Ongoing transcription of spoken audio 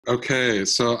Okay,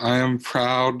 so I am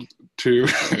proud to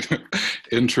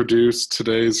introduce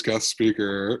today's guest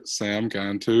speaker, Sam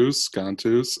Ghantous.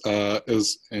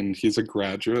 And he's a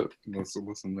graduate. Listen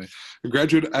to me, a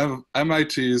graduate of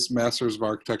MIT's Masters of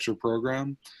Architecture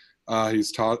program.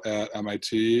 He's taught at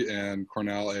MIT and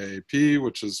Cornell AAP,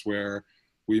 which is where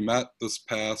we met this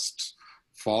past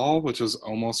fall, which is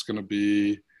almost going to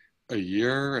be a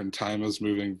year, and time is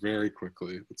moving very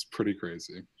quickly. It's pretty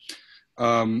crazy.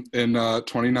 In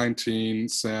 2019,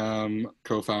 Sam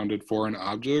co-founded Foreign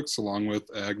Objects along with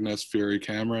Agnes Fury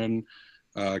Cameron,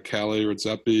 Callie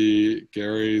Redzepi,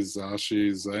 Gary Zashi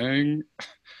Zhang.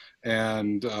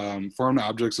 And Foreign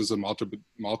Objects is a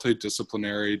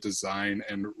multidisciplinary design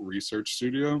and research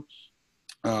studio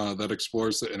that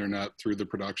explores the internet through the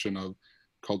production of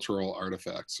cultural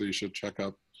artifacts. So you should check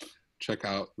out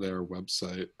their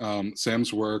website.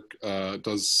 Sam's work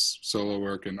does solo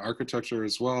work in architecture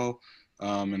as well.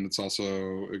 And it's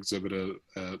also exhibited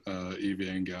at Yve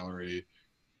Yang Gallery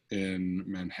in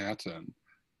Manhattan.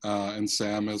 And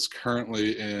Sam is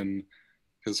currently in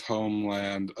his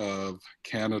homeland of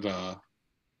Canada,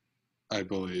 I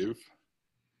believe.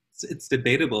 It's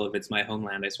debatable if it's my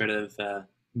homeland. I sort of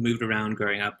moved around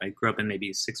growing up. I grew up in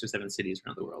maybe 6 or 7 cities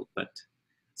around the world, but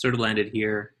sort of landed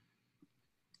here.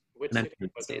 Which cities were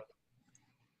those?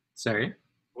 Sorry?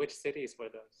 Which cities were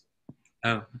those?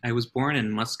 Oh, I was born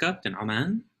in Muscat in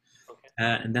Oman, Okay.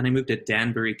 and then I moved to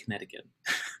Danbury, Connecticut.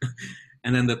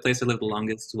 And then the place I lived the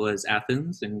longest was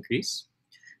Athens in Greece,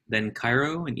 then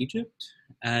Cairo in Egypt.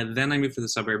 Then I moved to the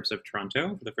suburbs of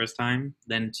Toronto for the first time,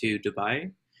 then to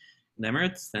Dubai, the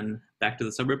Emirates, then back to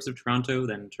the suburbs of Toronto,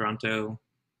 then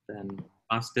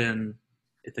Boston,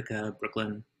 Ithaca,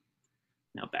 Brooklyn,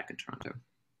 now back in Toronto.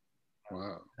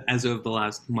 Wow. As of the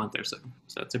last month or so.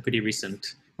 So it's a pretty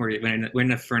recent, we're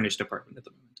in a furnished apartment at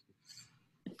the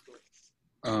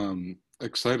moment.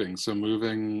 Exciting. So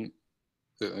moving,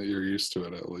 you're used to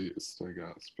it at least, I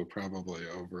guess, but probably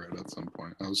over it at some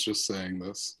point. I was just saying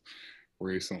this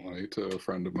recently to a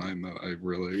friend of mine that I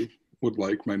really would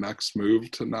like my next move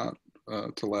to not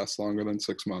to last longer than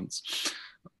 6 months.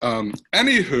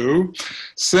 Anywho,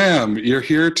 Sam, you're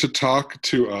here to talk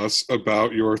to us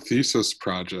about your thesis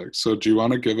project. So do you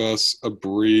want to give us a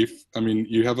brief, I mean,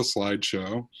 you have a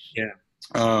slideshow. Yeah.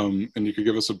 And you could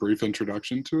give us a brief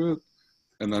introduction to it,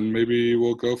 and then maybe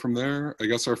we'll go from there. I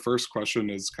guess our first question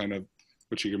is kind of,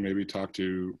 which you can maybe talk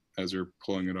to as you're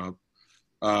pulling it up,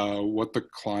 what the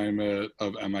climate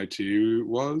of MIT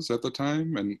was at the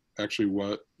time, and actually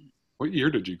what year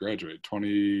did you graduate?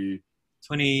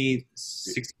 2016,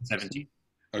 17.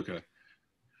 Okay.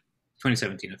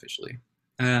 2017 officially.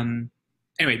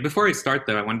 Anyway, before I start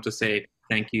though, I wanted to say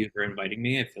thank you for inviting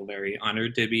me. I feel very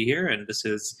honored to be here, and this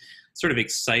is sort of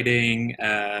exciting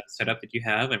setup that you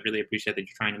have. I really appreciate that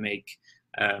you're trying to make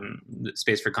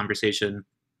space for conversation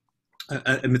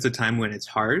amidst a time when it's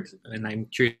hard, and I'm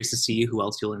curious to see who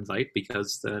else you'll invite,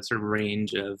 because the sort of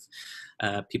range of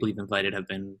people you've invited have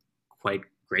been quite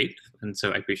great, and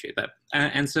so I appreciate that.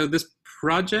 And so this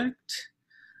project,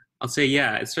 I'll say,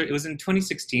 yeah, it was in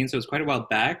 2016, so it was quite a while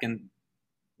back, and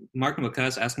Mark and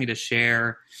Wakas asked me to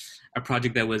share a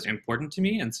project that was important to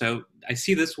me, and so I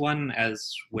see this one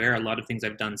as where a lot of things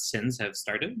I've done since have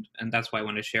started, and that's why I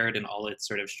want to share it in all its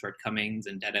sort of shortcomings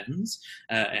and dead ends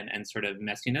and sort of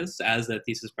messiness as a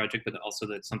thesis project, but also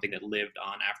that's something that lived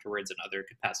on afterwards in other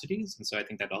capacities, and so I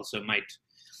think that also might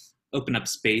open up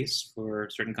space for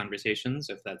certain conversations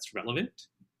if that's relevant.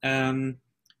 And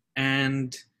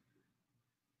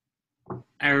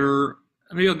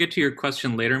maybe I'll get to your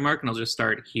question later, Mark, and I'll just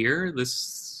start here.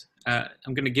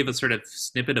 I'm going to give a sort of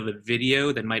snippet of a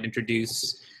video that might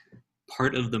introduce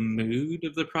part of the mood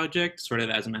of the project, sort of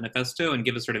as a manifesto, and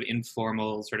give a sort of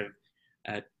informal sort of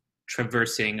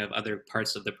traversing of other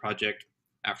parts of the project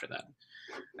after that.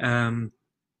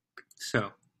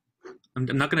 So I'm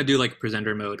not going to do like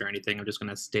presenter mode or anything. I'm just going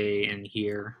to stay in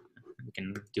here. We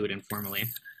can do it informally.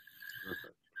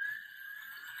 Perfect.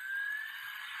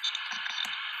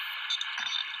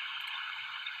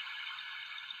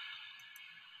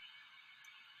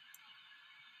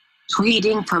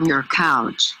 Tweeting from your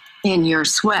couch, in your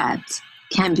sweats,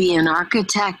 can be an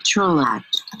architectural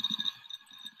act.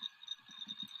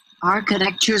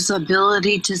 Architecture's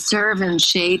ability to serve and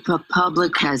shape a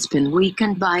public has been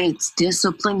weakened by its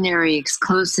disciplinary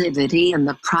exclusivity and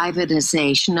the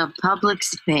privatization of public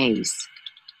space.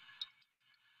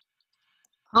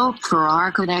 Hope for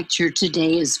architecture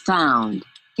today is found,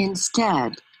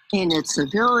 instead, in its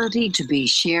ability to be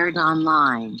shared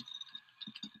online.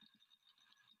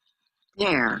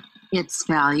 There, its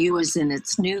value is in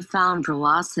its newfound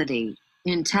velocity,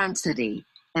 intensity,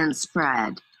 and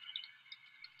spread.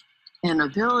 an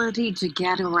ability to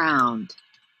get around.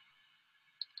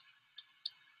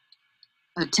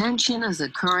 Attention is a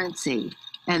currency,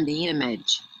 and the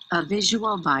image, a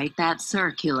visual byte that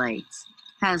circulates,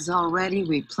 has already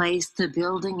replaced the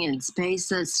building in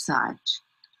space as such.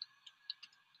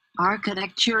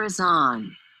 Architecture is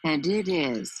on, and it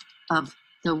is, of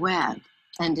the web,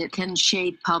 and it can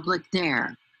shape public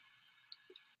there.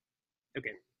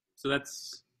 Okay, so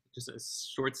that's just a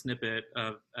short snippet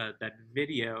of that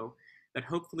video that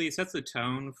hopefully sets the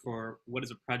tone for what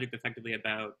is a project effectively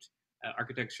about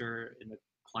architecture in the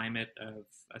climate of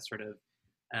a sort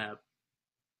of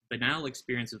banal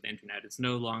experience of the internet. It's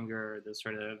no longer the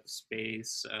sort of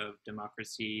space of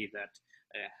democracy that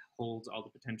holds all the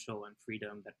potential and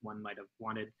freedom that one might have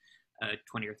wanted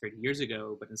 20 or 30 years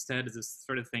ago, but instead is this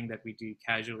sort of thing that we do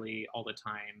casually all the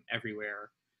time, everywhere.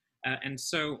 And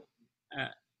so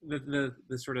the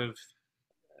sort of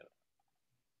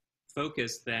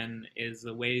focus then is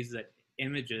the ways that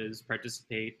images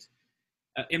participate,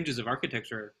 images of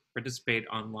architecture participate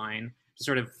online to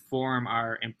sort of form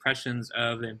our impressions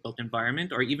of the built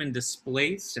environment, or even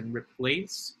displace and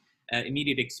replace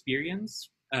immediate experience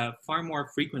far more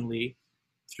frequently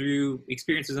through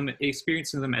experiencing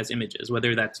them as images,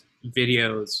 whether that's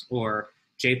videos or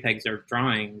JPEGs or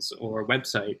drawings or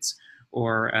websites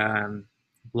or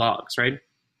blogs, right?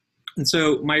 And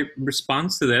so my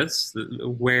response to this,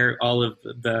 where all of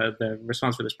the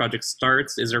response for this project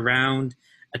starts, is around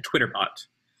a Twitter bot.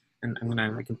 And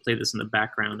I can play this in the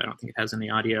background. I don't think it has any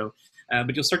audio.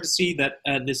 But you'll start to see that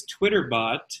this Twitter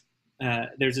bot,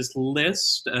 there's this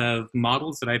list of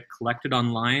models that I've collected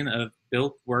online of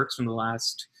built works from the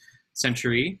last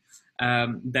century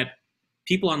that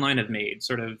people online have made,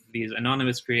 sort of these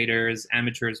anonymous creators,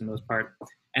 amateurs in most part.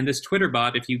 And this Twitter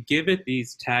bot, if you give it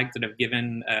these tags that I've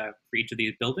given for each of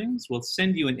these buildings, will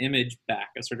send you an image back,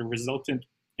 a sort of resultant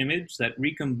image that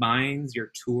recombines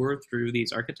your tour through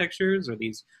these architectures or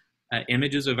these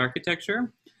images of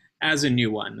architecture as a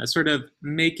new one, a sort of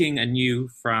making anew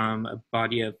from a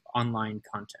body of online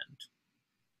content.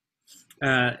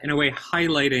 In a way,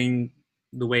 highlighting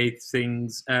the way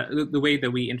things, the way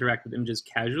that we interact with images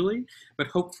casually, but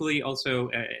hopefully also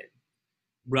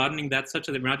broadening that such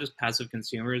that we're not just passive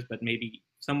consumers, but maybe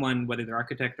someone, whether they're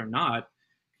architect or not,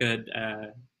 could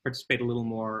participate a little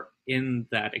more in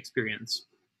that experience.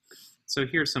 So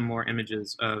here's some more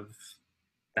images of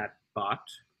that bot.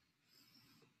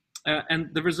 And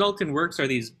the resultant works are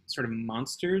these sort of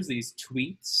monsters, these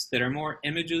tweets that are more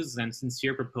images than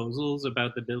sincere proposals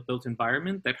about the built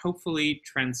environment that hopefully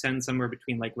transcend somewhere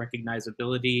between like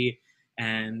recognizability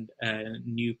and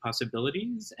new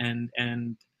possibilities and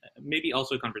maybe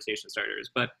also conversation starters.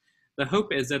 But the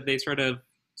hope is that they sort of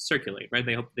circulate, right?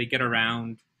 They hope they get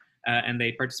around and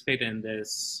they participate in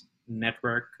this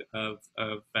network of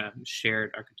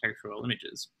shared architectural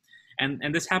images.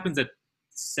 And this happens at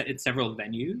several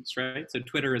venues, right? So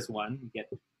Twitter is one, you get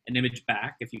an image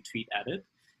back if you tweet at it,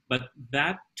 but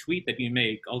that tweet that you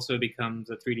make also becomes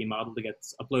a 3D model that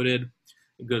gets uploaded,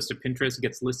 it goes to Pinterest, it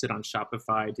gets listed on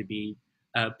Shopify to be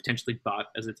potentially bought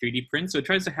as a 3D print. So it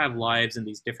tries to have lives in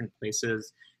these different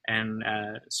places and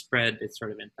spread its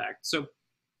sort of impact. So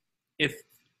if,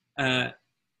 I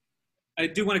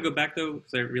do want to go back though,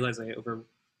 because I realize I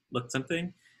overlooked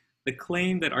something. The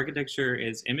claim that architecture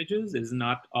is images is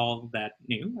not all that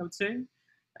new, I would say.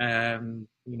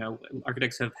 You know,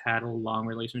 architects have had a long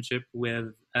relationship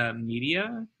with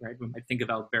media, right? We might think of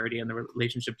Alberti and the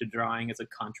relationship to drawing as a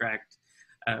contract,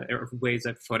 or ways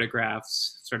that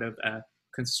photographs sort of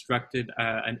constructed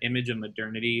an image of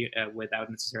modernity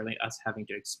without necessarily us having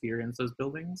to experience those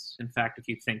buildings. In fact, if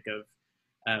you think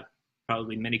of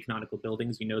probably many canonical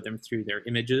buildings, you know them through their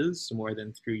images more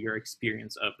than through your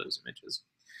experience of those images.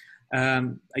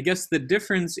 I guess the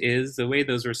difference is the way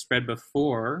those were spread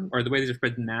before, or the way they're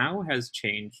spread now, has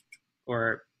changed,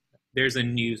 or there's a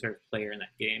new sort of player in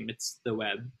that game. It's the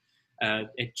web.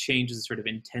 It changes the sort of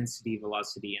intensity,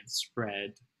 velocity, and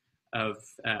spread of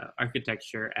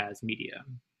architecture as media.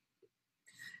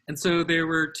 And so there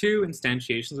were two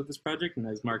instantiations of this project, and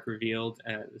as Mark revealed,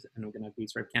 and I'm going to be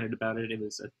sort of candid about it, it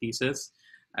was a thesis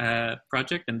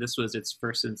project, and this was its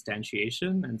first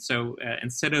instantiation. And so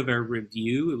instead of a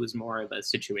review, it was more of a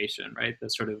situation, right? The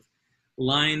sort of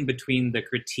line between the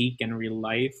critique and real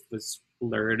life was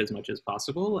blurred as much as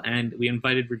possible. And we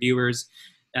invited reviewers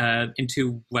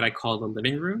into what I call the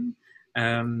living room.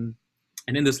 And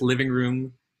in this living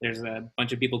room, there's a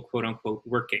bunch of people, quote unquote,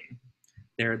 working.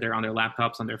 They're on their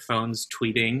laptops, on their phones,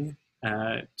 tweeting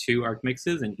to Arc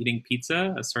Mixes and eating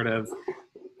pizza, a sort of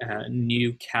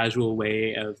new casual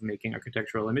way of making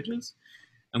architectural images.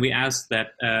 And we asked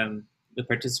that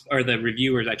the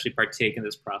reviewers actually partake in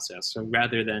this process. So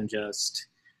rather than just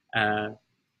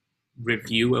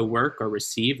review a work or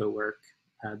receive a work,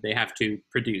 they have to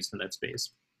produce in that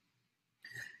space.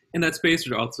 In that space,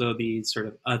 there are also these sort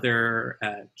of other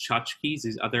tchotchkes,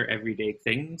 these other everyday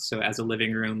things. So as a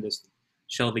living room, this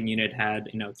shelving unit had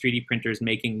 3D printers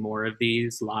making more of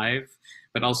these live,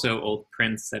 but also old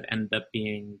prints that end up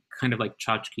being kind of like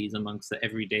tchotchkes amongst the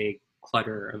everyday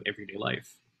clutter of everyday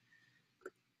life.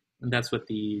 And that's what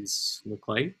these look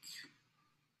like.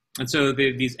 And so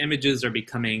these images are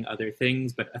becoming other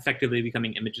things, but effectively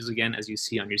becoming images again, as you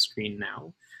see on your screen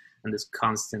now, and this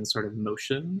constant sort of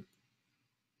motion.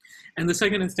 And the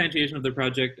second instantiation of the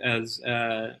project, as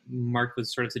Mark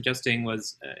was sort of suggesting,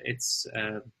 was it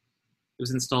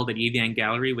was installed at Yve Yang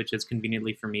Gallery, which is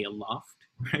conveniently for me a loft,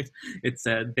 right? It's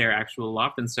their actual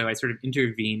loft. And so I sort of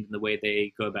intervened in the way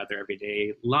they go about their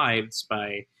everyday lives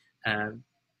by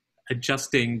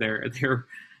adjusting their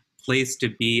place to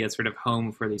be as sort of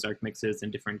home for these art mixes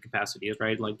in different capacities,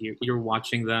 right? Like you're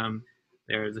watching them.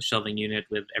 There's a shelving unit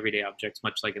with everyday objects,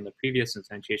 much like in the previous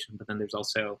instantiation, but then there's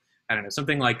also, I don't know,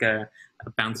 something like a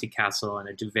bouncy castle and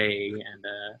a duvet and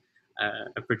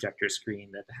a projector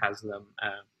screen that has them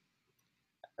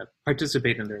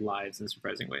participate in their lives in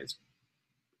surprising ways.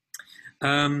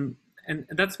 And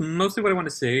that's mostly what I want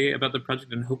to say about the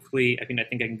project, and hopefully, I think I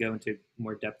can go into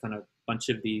more depth on a bunch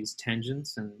of these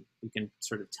tangents, and you can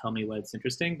sort of tell me what's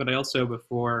interesting. But I also,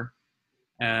 before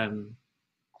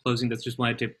closing this, just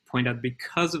wanted to point out,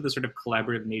 because of the sort of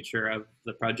collaborative nature of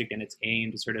the project and its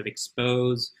aim to sort of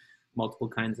expose multiple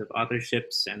kinds of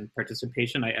authorships and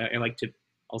participation, I like to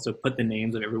also put the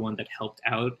names of everyone that helped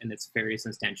out in its various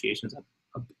instantiations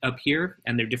up here,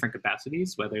 and their different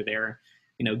capacities, whether they're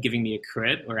giving me a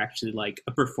crit or actually like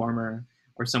a performer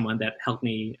or someone that helped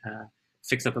me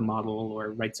fix up a model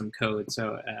or write some code.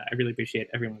 So I really appreciate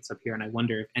everyone that's up here, and I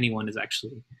wonder if anyone is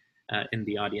actually in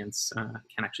the audience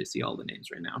can actually see all the names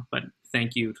right now. But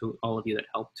thank you to all of you that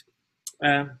helped.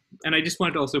 And I just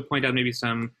wanted to also point out maybe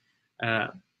some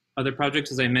other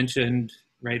projects. As I mentioned,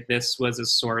 right, this was a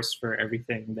source for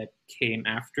everything that came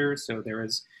after. So there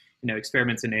was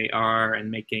experiments in AR and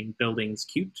making buildings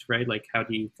cute, right? Like, how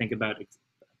do you think about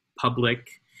public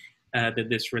that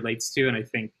this relates to? And I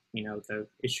think, the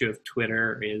issue of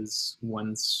Twitter is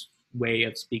one's way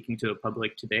of speaking to a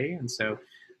public today. And so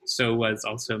was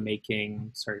also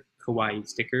making sort of kawaii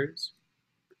stickers.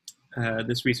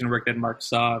 This recent work that Mark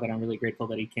saw, that I'm really grateful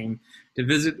that he came to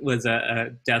visit, was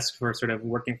a desk for sort of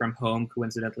working from home,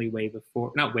 coincidentally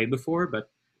not way before, but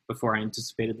before I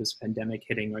anticipated this pandemic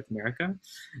hitting North America.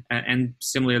 And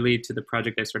similarly to the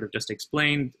project I sort of just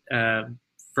explained,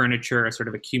 furniture sort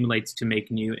of accumulates to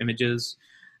make new images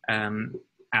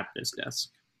at this desk.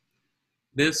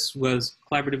 This was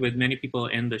collaborative with many people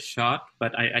in the shot,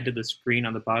 but I did the screen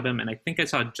on the bottom, and I think I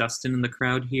saw Justin in the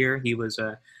crowd here. He's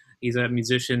a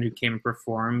musician who came and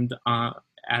performed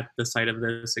at the site of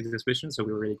this exhibition, so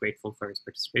we were really grateful for his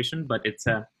participation. But it's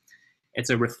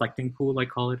a reflecting pool, I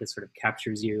call it. It sort of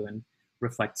captures you and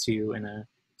reflects you in a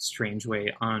strange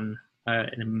way on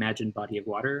an imagined body of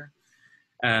water.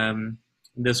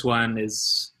 This one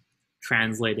is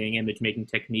translating image-making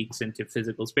techniques into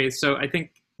physical space. So I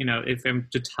think, if I'm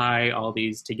to tie all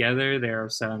these together, there are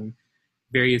some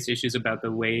various issues about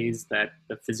the ways that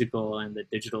the physical and the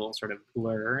digital sort of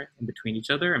blur in between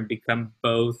each other and become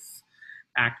both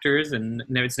actors, and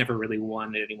it's never really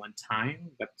one at any one time,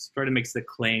 but sort of makes the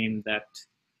claim that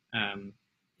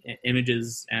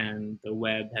images and the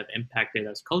web have impacted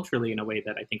us culturally in a way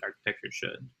that I think architecture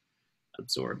should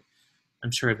absorb. I'm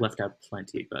sure I've left out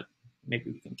plenty, but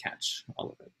maybe we can catch all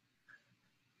of it.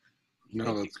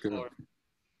 No, that's good. For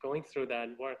going through that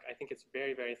work, I think it's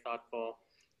very, very thoughtful.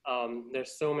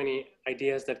 There's so many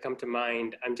ideas that come to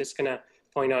mind. I'm just gonna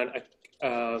point out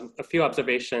a few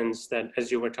observations that,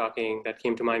 as you were talking, that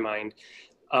came to my mind.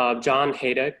 John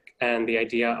Haydock and the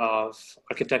idea of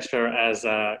architecture as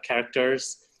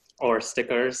characters or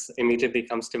stickers immediately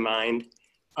comes to mind.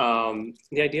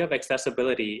 The idea of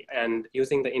accessibility and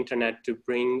using the internet to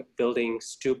bring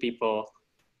buildings to people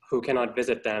who cannot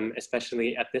visit them,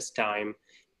 especially at this time,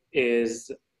 is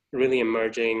really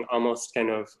emerging, almost kind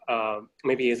of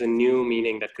maybe is a new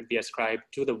meaning that could be ascribed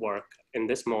to the work in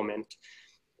this moment.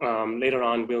 Later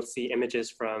on, we'll see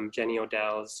images from Jenny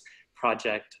Odell's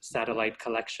project, Satellite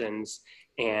Collections,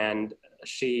 and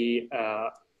she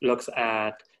looks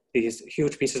at these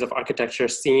huge pieces of architecture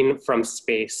seen from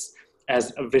space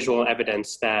as a visual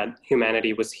evidence that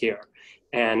humanity was here.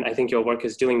 And I think your work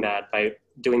is doing that by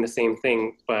doing the same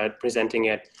thing, but presenting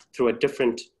it through a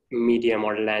different medium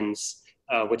or lens,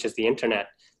 which is the internet.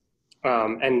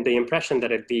 And the impression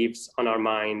that it leaves on our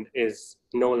mind is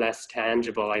no less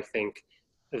tangible, I think,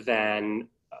 than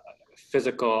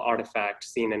physical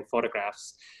artifacts seen in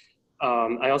photographs.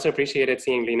 I also appreciated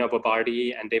seeing Lina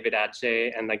Bobardi and David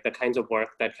Adjaye and like the kinds of work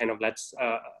that kind of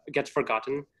gets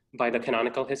forgotten by the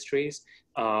canonical histories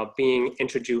being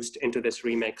introduced into this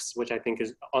remix, which I think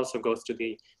also goes to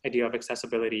the idea of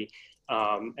accessibility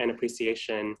and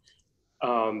appreciation.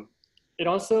 It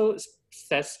also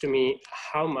says to me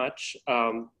how much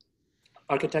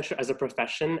architecture as a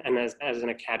profession and as an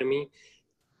academy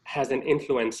has an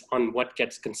influence on what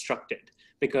gets constructed,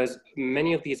 because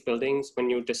many of these buildings, when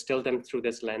you distill them through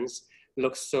this lens,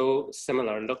 look so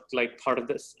similar, look like part of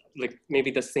this, like maybe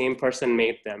the same person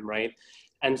made them, right?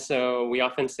 And so we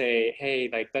often say, hey,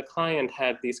 like the client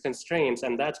had these constraints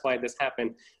and that's why this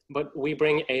happened. But we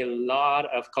bring a lot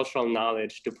of cultural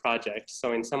knowledge to projects.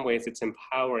 So in some ways it's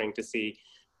empowering to see,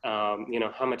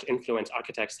 how much influence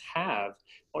architects have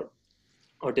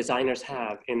or designers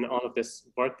have in all of this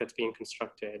work that's being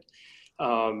constructed.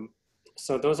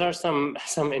 So those are some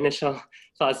initial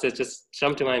thoughts that just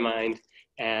jumped to my mind.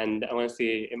 And I want to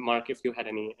see, Mark, if you had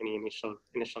any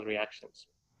initial reactions.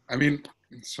 I mean,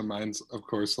 so mine's of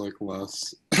course like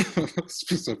less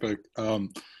specific,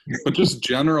 but just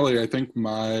generally, I think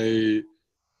when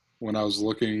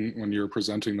you were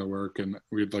presenting the work and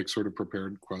we'd like sort of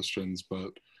prepared questions,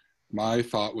 but my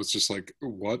thought was just like,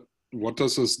 what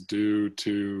does this do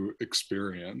to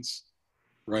experience,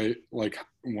 right? Like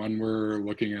when we're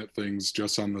looking at things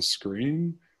just on the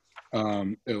screen,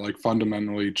 it like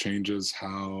fundamentally changes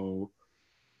how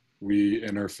we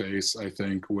interface, I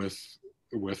think, with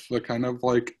the kind of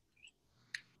like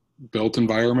built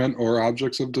environment or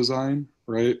objects of design,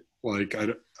 right? Like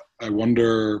I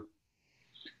wonder,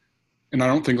 and I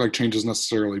don't think like change is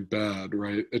necessarily bad,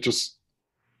 right?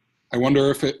 I wonder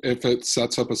if it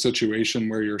sets up a situation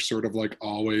where you're sort of like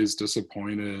always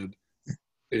disappointed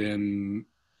in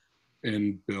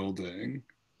building,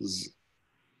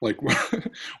 like,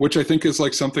 which I think is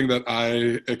like something that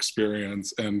I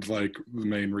experience, and like the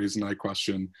main reason I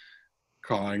question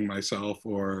calling myself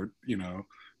or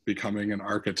becoming an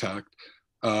architect,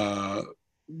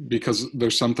 because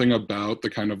there's something about the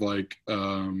kind of like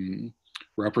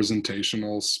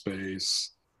representational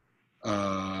space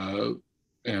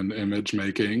and image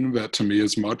making that to me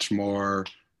is much more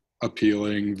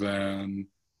appealing than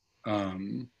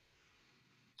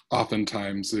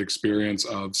oftentimes the experience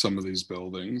of some of these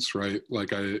buildings, right?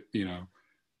 Like you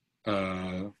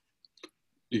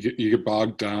get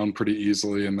bogged down pretty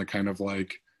easily in the kind of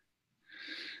like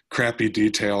crappy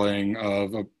detailing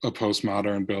of a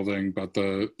postmodern building, but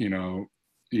the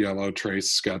yellow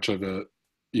trace sketch of it,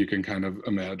 you can kind of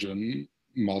imagine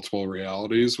multiple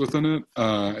realities within it,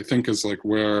 I think is like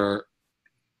where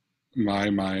my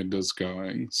mind is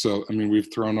going. So, I mean, we've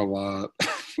thrown a lot.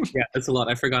 Yeah, that's a lot.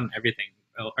 I've forgotten everything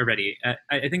already.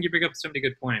 I think you bring up so many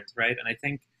good points, right? And I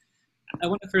think I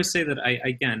want to first say that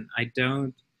I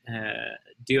don't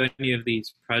do any of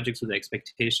these projects with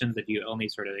expectations that you only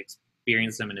sort of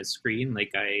experience them in a screen.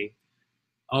 Like I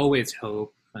always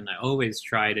hope and I always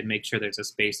try to make sure there's a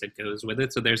space that goes with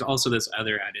it. So there's also this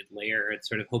other added layer. It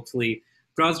sort of hopefully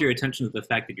draws your attention to the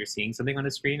fact that you're seeing something on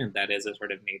a screen, and that is a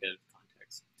sort of native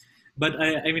context. But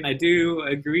I mean, I do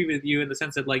agree with you in the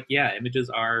sense that, like, yeah, images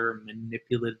are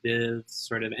manipulative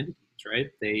sort of entities, right?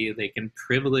 They can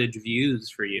privilege views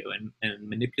for you and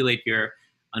manipulate your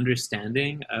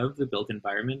understanding of the built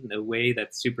environment in a way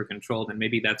that's super controlled. And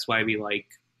maybe that's why we like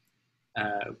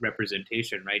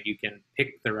representation, right? You can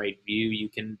pick the right view, you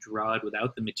can draw it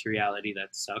without the materiality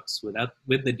that sucks,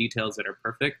 with the details that are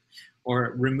perfect,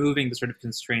 or removing the sort of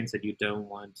constraints that you don't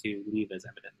want to leave as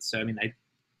evidence. So I mean,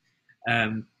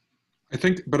 I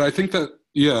think that,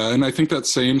 yeah, and I think that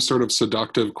same sort of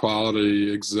seductive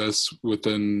quality exists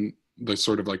within the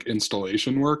sort of like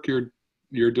installation work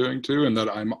you're doing too, and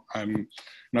that I'm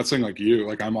not saying like you,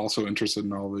 like I'm also interested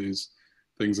in all these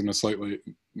things in a slightly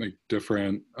like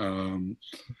different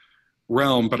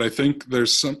realm, but I think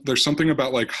there's something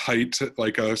about like height,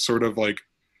 like a sort of like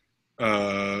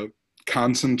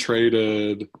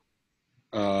concentrated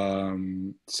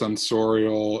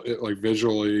sensorial, like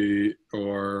visually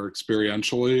or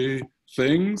experientially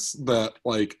things that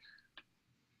like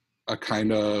a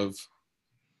kind of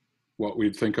what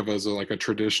we'd think of as like a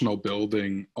traditional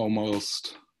building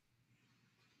almost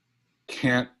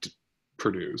can't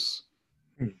produce.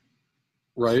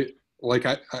 Right? Like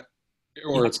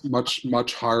or it's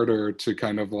much harder to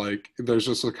kind of like, there's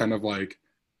just a kind of like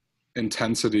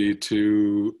intensity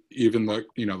to even the,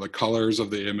 the colors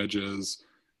of the images,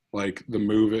 like the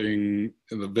moving,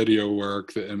 the video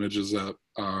work, the images that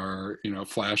are,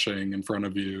 flashing in front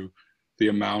of you, the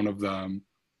amount of them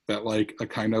that like a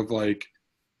kind of like,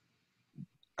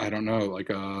 I don't know,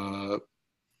 like a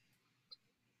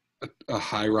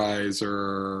high rise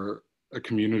or a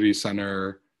community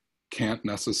center can't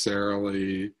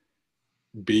necessarily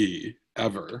be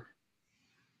ever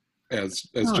as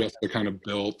just the kind of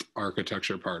built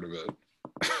architecture part of it.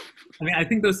 I mean, I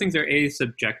think those things are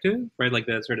subjective, right? Like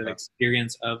the sort of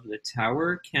experience of the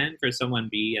tower can, for someone,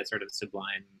 be a sort of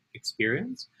sublime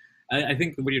experience. I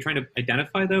think what you're trying to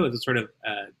identify, though, is a sort of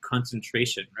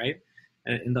concentration, right?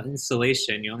 In the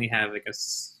installation, you only have like a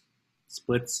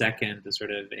split second to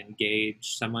sort of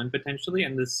engage someone potentially,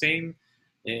 and the same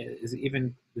is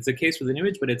the case with an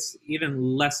image, but it's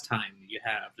even less time you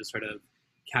have to sort of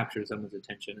capture someone's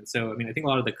attention. And so, I mean, I think a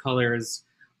lot of the colors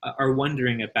are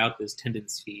wondering about this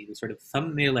tendency, the sort of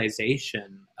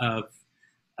thumbnailization of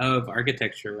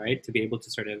architecture, right? To be able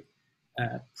to sort of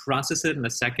process it in a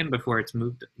second before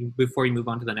you move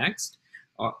on to the next,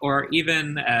 or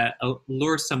even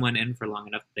lure someone in for long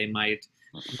enough that they might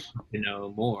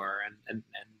know more and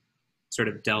sort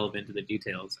of delve into the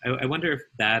details. I wonder if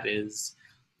that is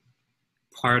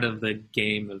part of the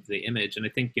game of the image. And I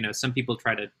think, some people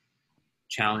try to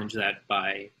challenge that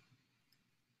by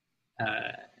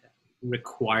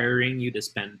requiring you to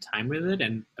spend time with it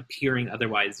and appearing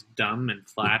otherwise dumb and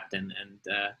flat and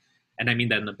I mean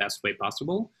that in the best way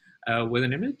possible with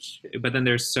an image. But then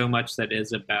there's so much that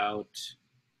is about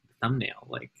thumbnail,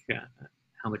 like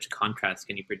how much contrast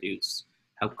can you produce?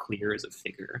 How clear is a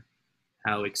figure?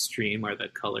 How extreme are the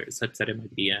colors such that it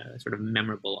might be a sort of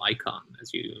memorable icon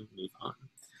as you move on?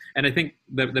 And I think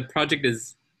the project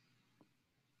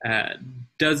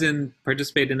doesn't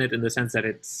participate in it in the sense that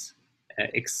it's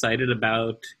excited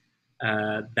about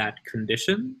that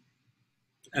condition,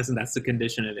 as in that's the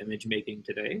condition of image making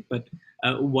today, but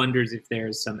wonders if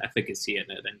there's some efficacy in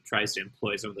it and tries to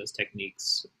employ some of those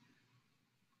techniques.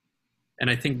 And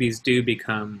I think these do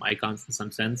become icons in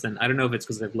some sense, and I don't know if it's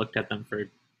because I've looked at them for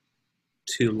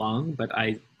too long, but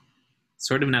I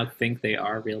sort of now think they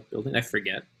are real buildings. I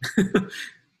forget.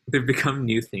 They've become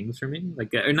new things for me,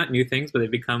 like, or not new things, but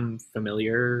they've become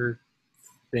familiar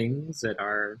things that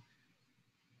are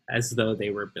as though they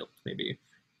were built, maybe.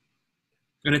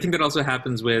 And I think that also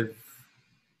happens with,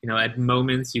 at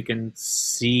moments you can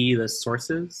see the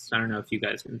sources. I don't know if you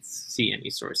guys can see any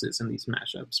sources in these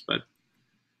mashups, but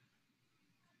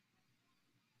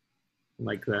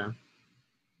like the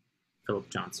Philip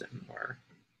Johnson or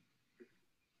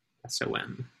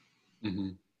SOM. Mm-hmm.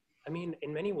 I mean,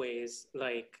 in many ways,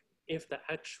 like if the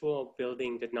actual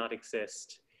building did not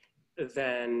exist,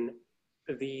 then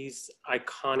these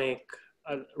iconic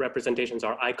representations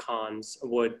or icons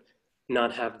would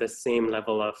not have the same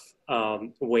level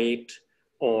of weight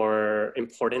or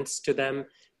importance to them.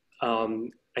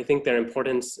 I think their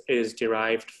importance is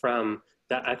derived from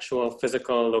the actual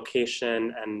physical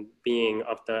location and being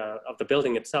of the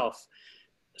building itself.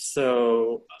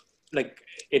 So, like,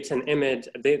 it's an image.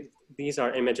 These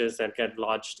are images that get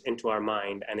lodged into our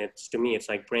mind, and to me, it's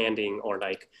like branding or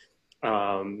like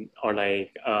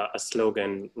a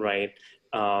slogan, right?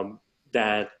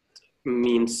 That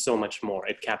means so much more.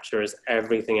 It captures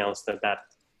everything else that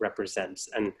represents,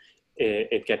 and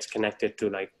it gets connected to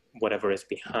like whatever is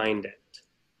behind it.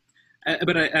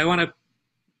 But I want to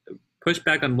push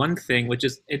back on one thing, which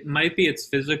is it might be its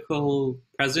physical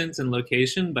presence and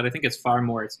location, but I think it's far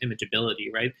more its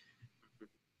imageability, right?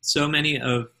 So many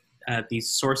of these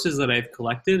sources that I've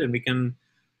collected, and we can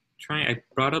try, I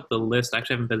brought up the list.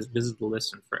 Actually, I haven't visited the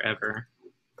list in forever.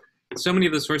 So many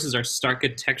of the sources are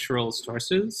architectural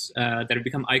sources that have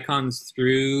become icons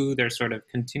through their sort of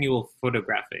continual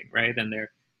photographing, right? And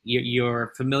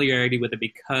your familiarity with it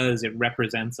because it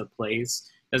represents a place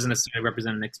doesn't necessarily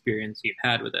represent an experience you've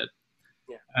had with it.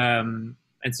 Yeah.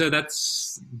 And so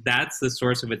that's the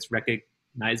source of its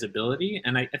recognizability.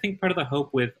 And I think part of the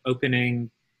hope with opening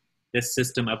this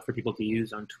system up for people to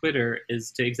use on Twitter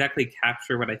is to exactly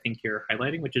capture what I think you're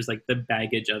highlighting, which is like the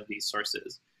baggage of these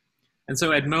sources. And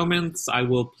so at moments, I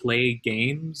will play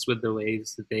games with the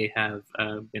ways that they have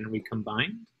been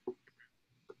recombined.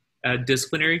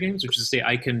 Disciplinary games, which is to say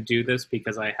I can do this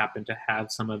because I happen to have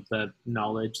some of the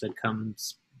knowledge that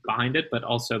comes behind it, but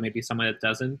also maybe someone that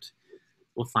doesn't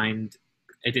will find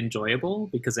it enjoyable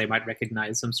because they might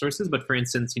recognize some sources. But for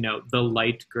instance, the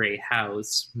light gray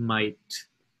house might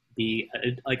be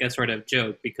like a sort of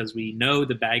joke because we know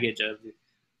the baggage of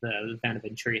the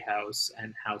Vanaventuri house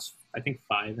and house, I think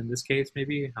 5 in this case,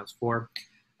 maybe house 4,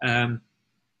 and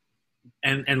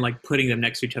like putting them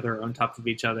next to each other or on top of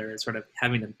each other, sort of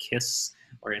having them kiss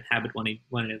or inhabit one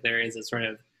another is a sort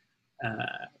of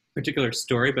particular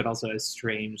story, but also a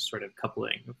strange sort of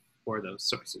coupling for those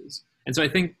sources. And so I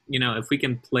think, if we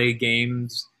can play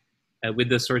games with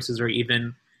the sources, or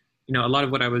even, a lot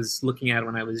of what I was looking at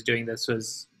when I was doing this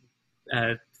was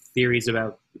theories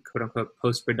about quote unquote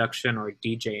post-production or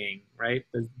DJing, right?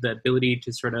 The ability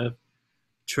to sort of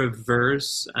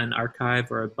traverse an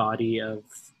archive or a body of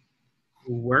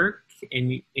work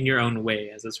in your own way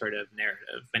as a sort of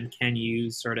narrative. And can you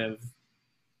sort of,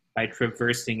 by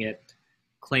traversing it,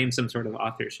 claim some sort of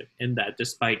authorship in that,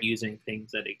 despite using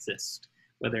things that exist,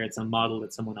 whether it's a model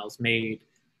that someone else made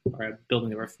or a building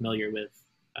that we're familiar with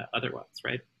otherwise,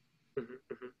 right? Mm-hmm,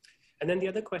 mm-hmm. And then the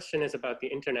other question is about the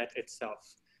internet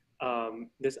itself.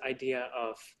 This idea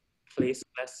of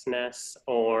placelessness,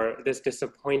 or this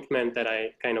disappointment that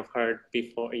I kind of heard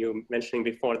before, you mentioning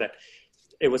before, that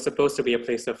it was supposed to be a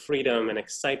place of freedom and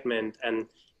excitement, and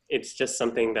it's just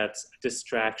something that's a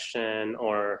distraction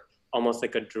or almost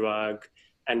like a drug.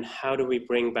 And how do we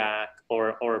bring back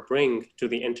or bring to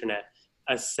the internet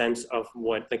a sense of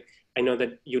what, like, I know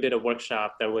that you did a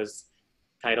workshop that was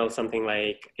titled something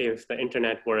like, if the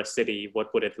internet were a city,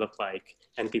 what would it look like?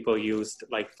 And people used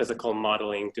like physical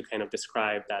modeling to kind of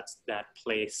describe that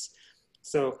place.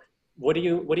 So what do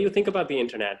you think about the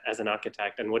internet as an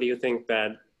architect? And what do you think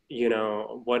that,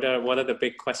 what are the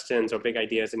big questions or big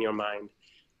ideas in your mind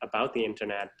about the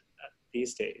internet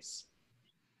these days?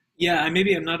 Yeah,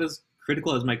 maybe I'm not as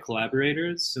critical as my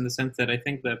collaborators, in the sense that I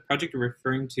think the project you're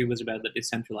referring to was about the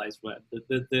decentralized web.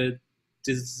 The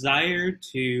desire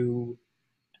to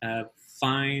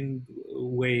find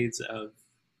ways of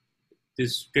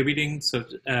distributing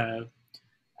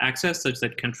access such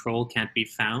that control can't be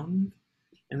found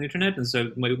in the internet. And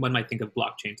so one might think of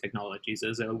blockchain technologies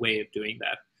as a way of doing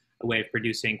that, a way of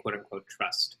producing quote unquote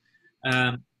trust.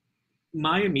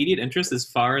 My immediate interest is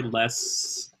far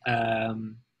less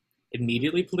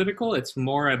immediately political. It's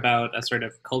more about a sort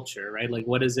of culture, right? Like,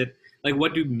 what is it, like,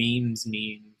 what do memes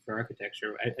mean for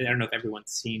architecture? I don't know if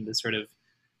everyone's seen this sort of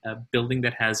building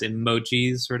that has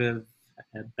emojis sort of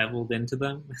beveled into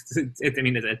them.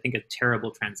 I think a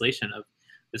terrible translation of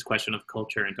this question of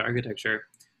culture into architecture,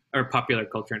 or popular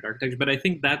culture into architecture. But I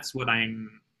think that's what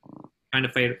I'm trying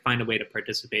to find a way to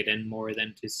participate in, more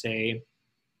than to say,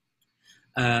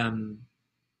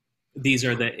 these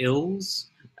are the ills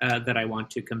that I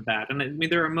want to combat. And I mean,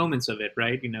 there are moments of it,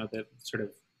 right? The sort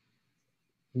of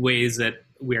ways that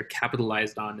we're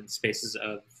capitalized on in spaces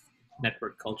of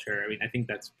network culture. I mean, I think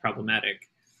that's problematic.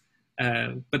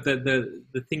 But the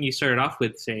thing you started off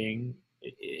with saying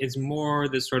is more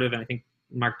the sort of, and I think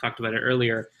Mark talked about it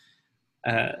earlier,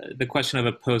 the question of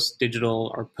a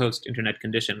post-digital or post-internet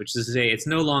condition, which is to say it's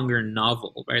no longer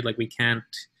novel, right? Like, we can't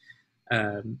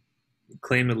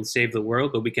claim it'll save the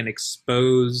world, but we can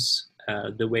expose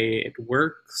the way it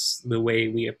works, the way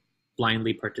we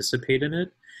blindly participate in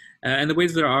it, and the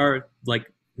ways there are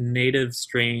like native,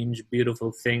 strange,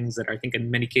 beautiful things that I think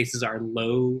in many cases are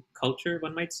low culture,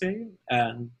 one might say,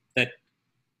 that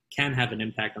can have an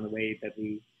impact on the way that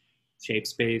we shape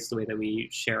space, the way that we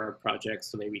share our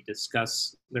projects, the way we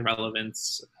discuss the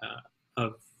relevance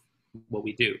of what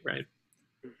we do, right?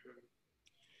 Mm-hmm.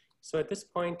 So at this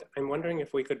point, I'm wondering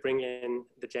if we could bring in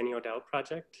the Jenny Odell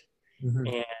project, mm-hmm.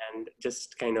 and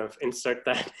just kind of insert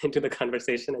that into the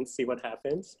conversation and see what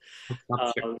happens.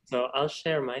 Sure. So I'll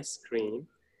share my screen.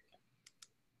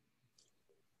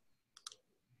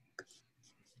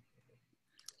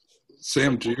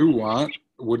 Sam,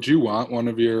 would you want one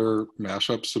of your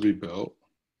mashups to be built?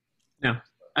 No.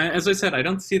 As I said, I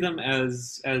don't see them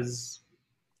as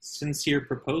sincere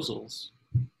proposals.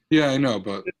 Yeah, I know,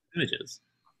 but images.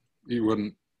 You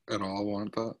wouldn't at all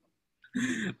want that?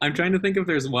 I'm trying to think if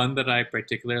there's one that I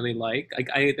particularly like.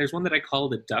 There's one that I call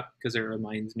the duck because it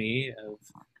reminds me of,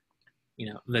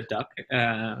 the duck.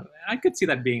 I could see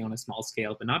that being on a small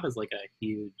scale, but not as like a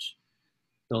huge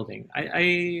building.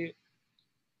 I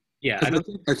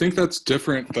think that's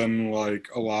different than like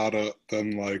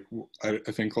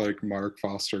I think like Mark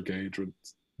Foster Gage would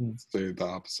say the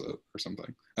opposite or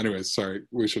something. Anyways, sorry,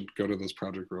 we should go to this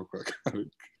project real quick. I'm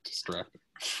distracted.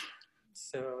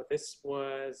 So this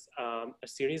was a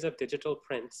series of digital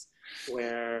prints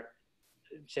where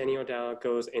Jenny Odell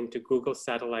goes into Google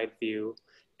Satellite View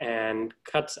and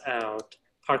cuts out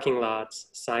parking lots,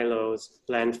 silos,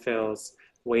 landfills,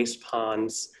 waste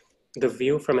ponds. The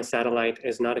view from a satellite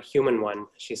is not a human one,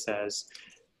 she says,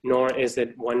 nor is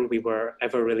it one we were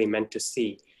ever really meant to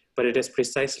see. But it is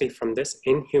precisely from this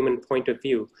inhuman point of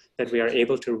view that we are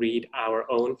able to read our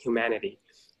own humanity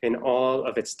in all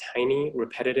of its tiny,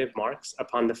 repetitive marks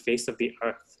upon the face of the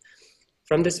earth.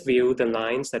 From this view, the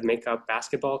lines that make up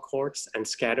basketball courts and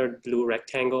scattered blue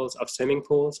rectangles of swimming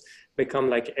pools become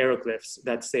like hieroglyphs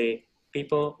that say,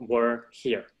 people were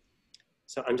here.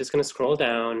 So I'm just going to scroll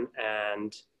down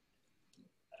and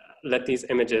let these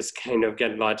images kind of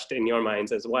get lodged in your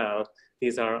minds as well.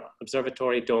 These are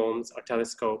observatory domes or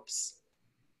telescopes.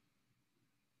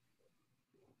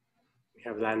 We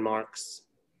have landmarks.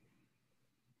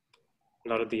 A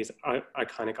lot of these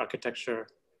iconic architecture.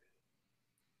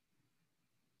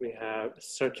 We have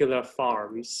circular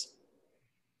farms.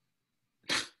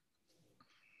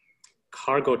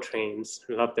 Cargo trains.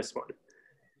 I love this one.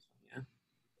 Yeah.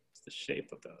 It's the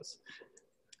shape of those.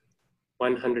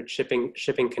 100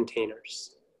 shipping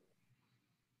containers.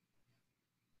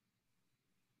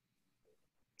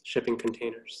 Shipping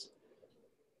containers.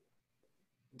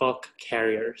 Bulk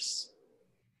carriers.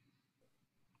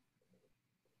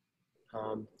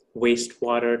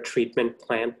 Wastewater treatment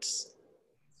plants.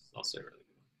 Also really good.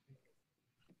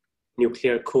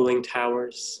 Nuclear cooling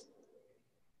towers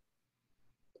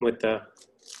with the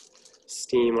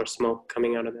steam or smoke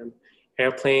coming out of them.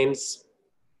 Airplanes.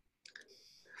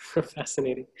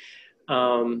 Fascinating.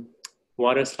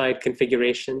 Water slide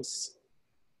configurations.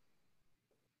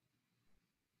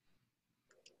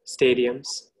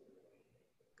 Stadiums.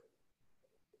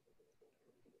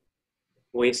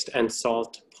 Waste and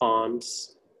salt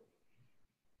ponds.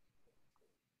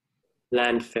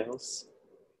 Landfills.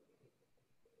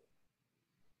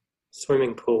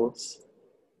 Swimming pools.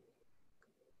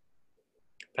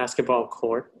 Basketball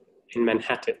court in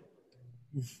Manhattan.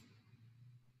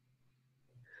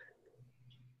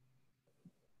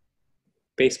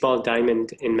 Baseball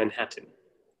diamond in Manhattan.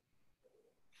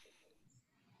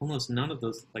 Almost none of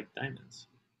those look like diamonds.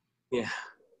 Yeah.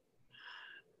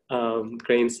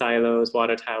 Grain silos,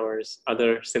 water towers,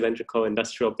 other cylindrical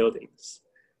industrial buildings.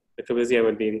 The Corbusier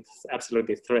would be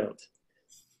absolutely thrilled.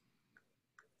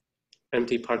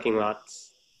 Empty parking lots.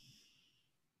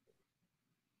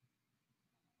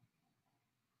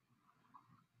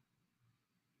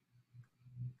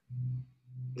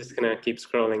 Just gonna keep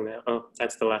scrolling now. Oh,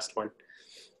 that's the last one.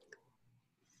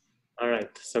 All right,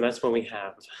 so that's what we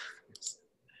have.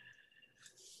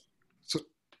 So,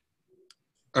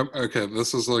 okay,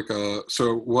 this is like a,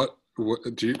 so what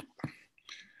do you,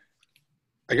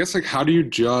 I guess like how do you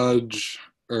judge,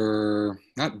 or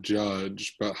not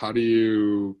judge, but how do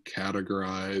you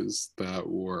categorize that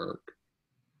work?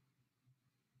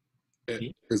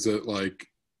 Is it like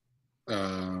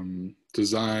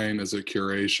design? Is it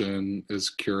curation?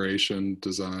 Is curation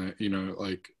design? You know,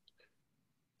 like,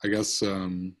 I guess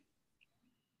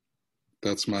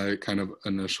that's my kind of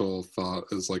initial thought,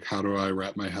 is like, how do I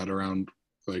wrap my head around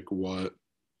like what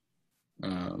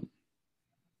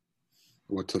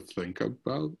to think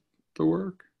about the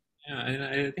work? Yeah, and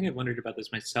I think I've wondered about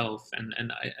this myself, and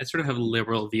I sort of have a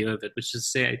liberal view of it, which is to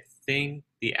say I think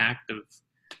the act of,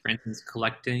 for instance,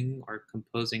 collecting or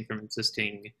composing from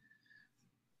existing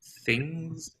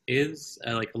things is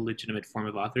like a legitimate form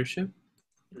of authorship.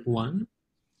 One,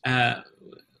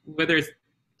 whether it's,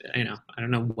 I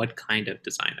don't know what kind of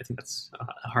design. I think that's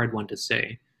a hard one to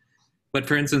say. But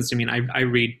for instance, I mean, I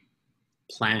read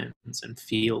plans and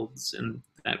fields and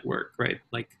that work, right?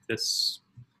 Like this,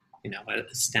 a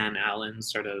Stan Allen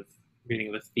sort of reading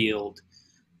of a field,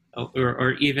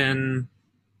 or even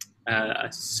a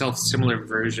self-similar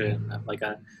version of like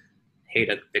a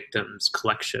Haida victims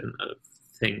collection of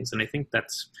things. And I think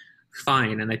that's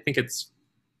fine. And I think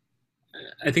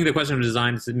the question of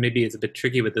design is maybe it's a bit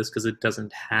tricky with this because it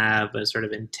doesn't have a sort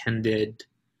of intended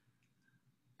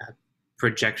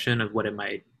projection of what it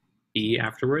might be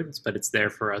afterwards, but it's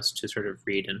there for us to sort of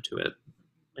read into it.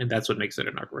 And that's what makes it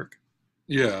an artwork.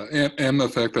 Yeah, and the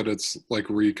fact that it's like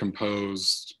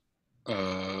recomposed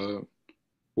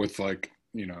with like,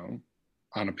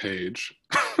 on a page,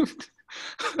 I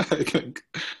think.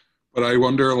 But I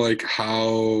wonder like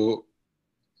how,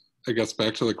 I guess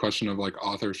back to the question of like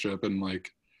authorship and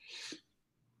like,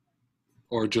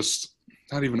 or just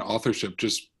not even authorship,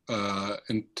 just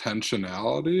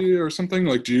intentionality or something.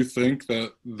 Like, do you think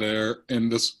that and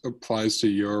this applies to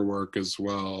your work as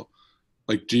well,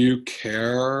 like, do you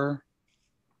care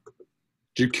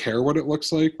what it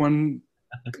looks like when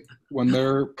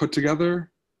they're put together?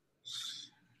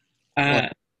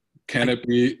 Like, can it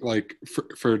be like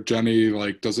for Jenny,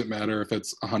 like, does it matter if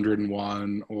it's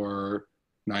 101 or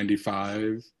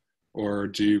 95, or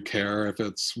do you care if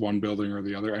it's one building or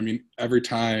the other? I mean, every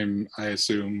time I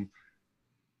assume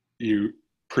you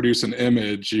produce an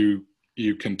image, you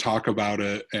can talk about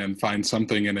it and find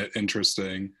something in it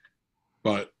interesting,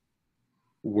 but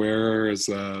where is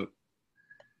that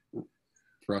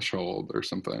threshold or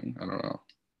something? I don't know.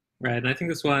 Right, and I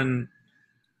think this one,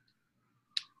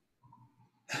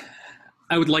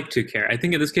 I would like to care. I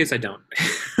think in this case I don't.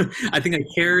 I think I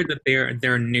care that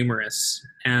they're numerous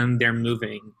and they're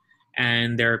moving,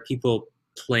 and there are people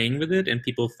playing with it and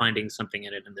people finding something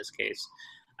in it. In this case,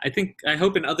 I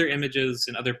hope in other images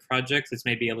and other projects it's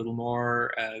maybe a little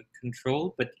more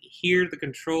controlled, but here the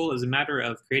control is a matter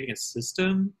of creating a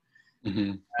system.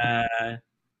 Mm-hmm.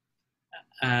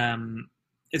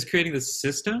 It's creating the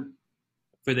system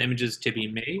for the images to be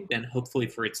made and hopefully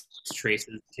for its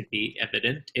traces to be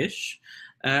evident-ish,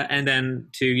 and then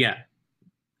to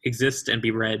exist and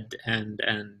be read and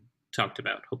talked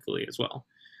about hopefully as well.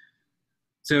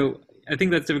 So I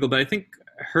think that's difficult, but I think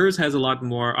hers has a lot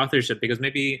more authorship because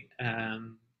maybe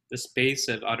the space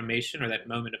of automation or that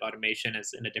moment of automation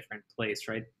is in a different place,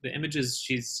 right? The images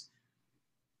she's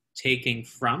taking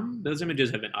from, those images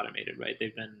have been automated, right?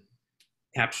 They've been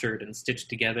captured and stitched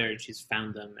together, and she's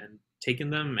found them and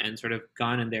taken them and sort of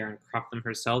gone in there and cropped them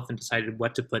herself and decided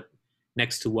what to put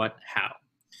next to what, how.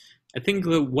 I think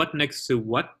the what next to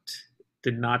what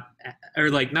did not, or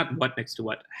like not what next to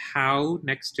what, how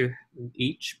next to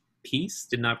each piece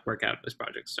did not work out in this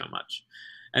project so much.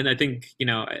 And I think,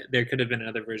 there could have been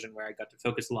another version where I got to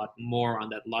focus a lot more on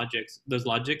those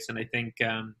logics. And I think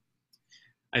I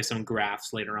have some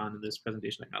graphs later on in this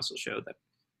presentation I can also show that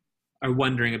are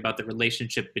wondering about the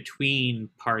relationship between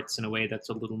parts in a way that's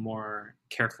a little more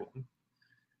careful.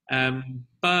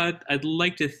 But I'd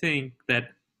like to think that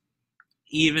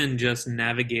even just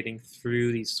navigating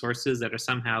through these sources that are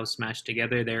somehow smashed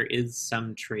together, there is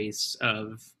some trace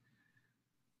of,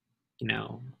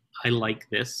 I like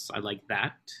this, I like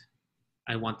that,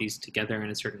 I want these together in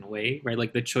a certain way, right?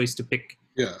 Like the choice to pick.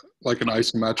 Yeah, like an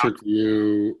isometric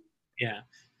view. Yeah.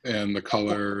 And the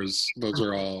colors, those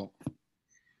are all.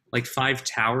 Like 5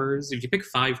 towers. If you pick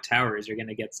 5 towers, you're going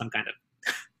to get some kind of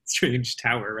strange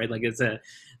tower, right? Like it's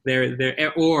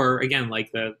or again,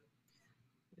 like the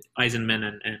Eisenman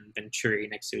and Venturi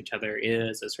next to each other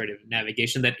is a sort of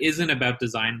navigation that isn't about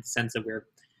design in the sense that we're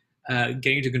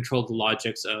getting to control the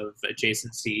logics of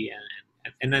adjacency.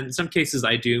 And then in some cases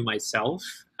I do myself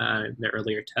in the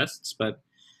earlier tests, but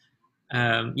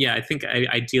I think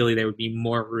ideally there would be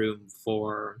more room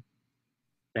for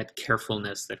that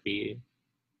carefulness that we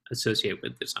associate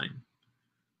with design.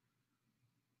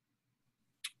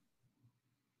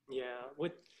 Yeah,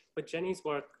 with Jenny's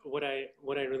work, what I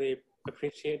really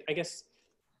appreciate, I guess,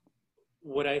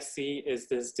 what I see is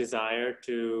this desire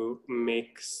to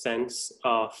make sense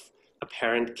of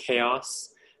apparent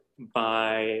chaos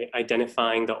by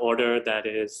identifying the order that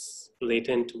is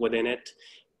latent within it,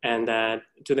 and that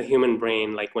to the human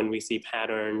brain, like when we see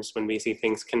patterns, when we see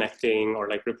things connecting or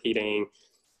like repeating,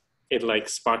 it like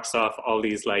sparks off all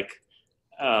these like,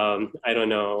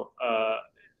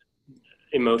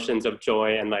 emotions of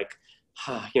joy and like,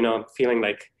 feeling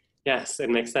like, yes, it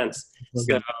makes sense.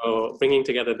 Okay. So bringing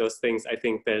together those things, I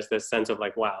think there's this sense of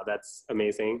like, wow, that's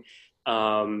amazing.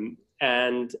 And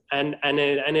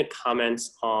it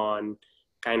comments on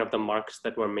kind of the marks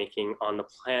that we're making on the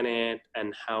planet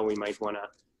and how we might want to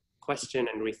question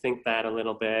and rethink that a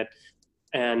little bit.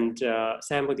 And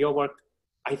Sam, with your work,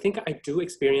 I think I do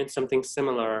experience something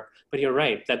similar, but you're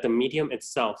right that the medium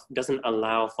itself doesn't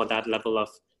allow for that level of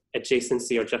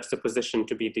adjacency or juxtaposition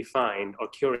to be defined or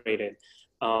curated.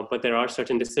 But there are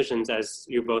certain decisions, as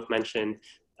you both mentioned,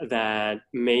 that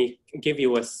may give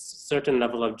you a certain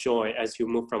level of joy as you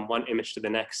move from one image to the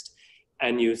next,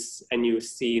 and you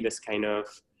see this kind of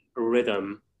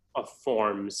rhythm of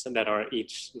forms that are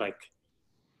each like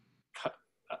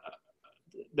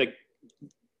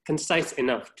concise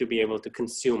enough to be able to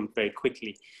consume very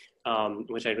quickly,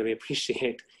 which I really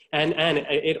appreciate. And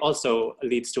it also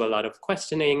leads to a lot of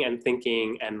questioning and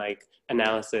thinking and like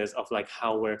analysis of like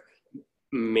how we're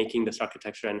making this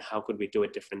architecture and how could we do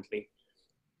it differently.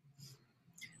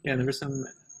 Yeah, there was some,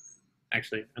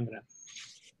 actually, I'm gonna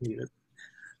leave it.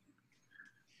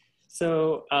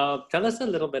 So tell us a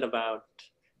little bit about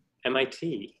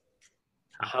MIT.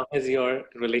 How has your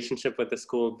relationship with the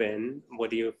school been? What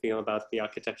do you feel about the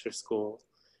architecture school?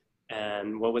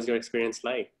 And what was your experience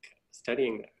like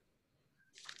studying there?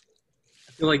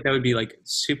 I feel like that would be like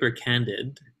super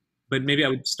candid, but maybe I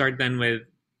would start then with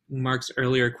Mark's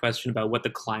earlier question about what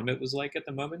the climate was like at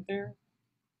the moment there.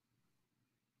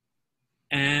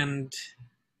 And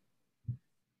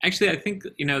actually, I think,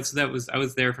 so I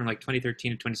was there from like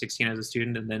 2013 to 2016 as a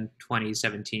student, and then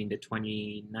 2017 to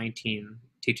 2019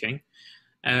 teaching.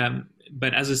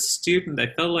 But as a student, I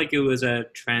felt like it was a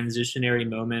transitionary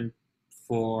moment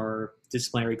for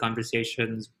disciplinary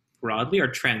conversations broadly, or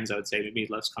trends, I would say, maybe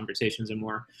less conversations and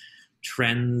more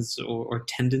trends or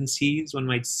tendencies one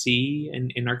might see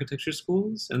in architecture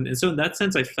schools. And so in that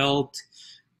sense, I felt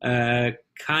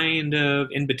kind of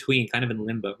in between, kind of in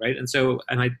limbo, right? And so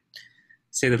I might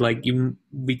say that like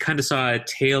we kind of saw a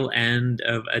tail end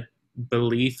of a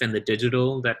belief in the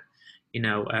digital that,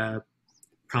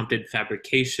 prompted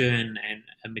fabrication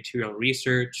and material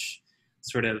research,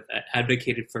 sort of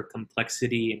advocated for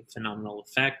complexity and phenomenal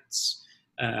effects,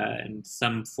 and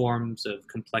some forms of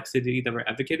complexity that were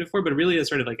advocated for, but really a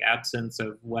sort of like absence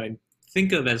of what I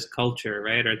think of as culture,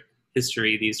 right, or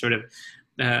history, these sort of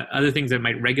other things that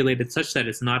might regulate it such that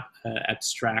it's not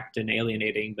abstract and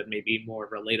alienating, but maybe more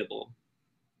relatable.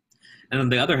 And on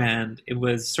the other hand, it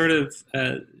was sort of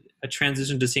a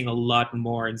transition to seeing a lot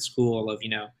more in school of,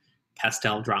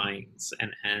 pastel drawings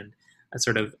and a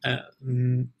sort of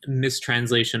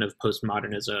mistranslation of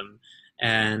postmodernism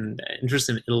and interest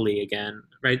in Italy again,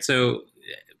 right? So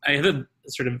I have a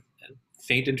sort of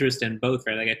faint interest in both,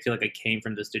 right? Like I feel like I came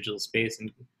from this digital space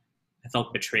and I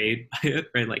felt betrayed by it,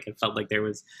 right? Like it felt like there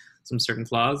was some certain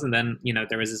flaws. And then,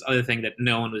 there was this other thing that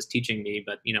no one was teaching me,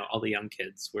 but, all the young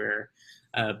kids were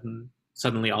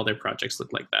suddenly all their projects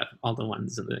looked like that, all the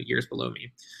ones in the years below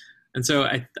me. And so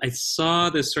I saw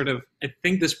this sort of, I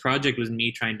think this project was me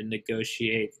trying to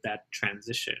negotiate that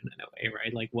transition in a way,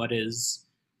 right? Like what is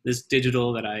this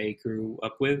digital that I grew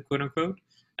up with, quote unquote,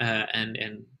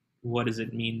 and what does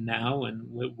it mean now, and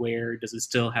where does it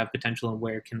still have potential, and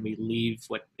where can we leave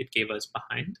what it gave us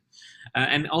behind?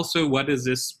 And also, what is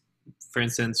this, for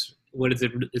instance, what is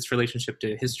its relationship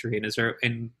to history, and is there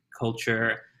in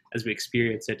culture as we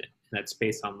experience it in that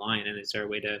space online, and is there a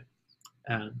way to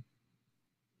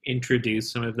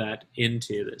introduce some of that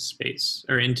into this space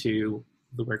or into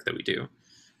the work that we do?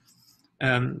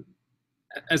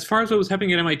 As far as what was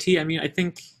happening at MIT, I mean, I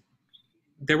think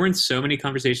there weren't so many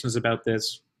conversations about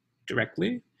this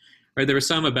directly, right? There was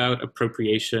some about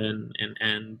appropriation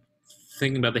and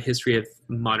thinking about the history of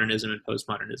modernism and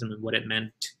postmodernism and what it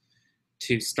meant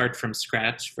to start from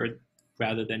scratch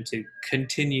rather than to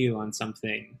continue on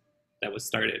something that was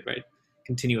started, right?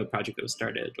 Continue a project that was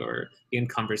started, or be in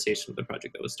conversation with the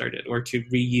project that was started, or to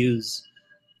reuse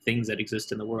things that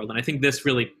exist in the world. And I think this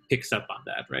really picks up on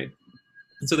that, right?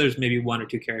 And so there's maybe one or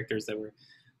two characters that were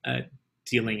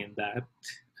dealing in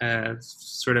that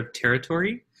sort of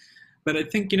territory. But I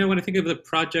think, when I think of the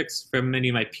projects from many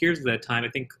of my peers at that time, I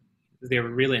think they were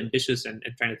really ambitious and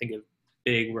trying to think of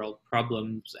big world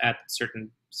problems at certain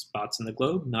spots in the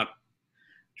globe, not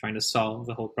trying to solve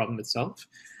the whole problem itself.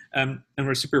 And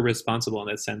we're super responsible in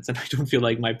that sense. And I don't feel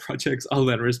like my project's all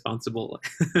that responsible.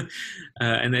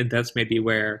 And then that's maybe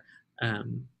where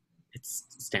it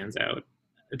stands out.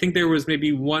 I think there was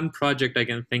maybe one project I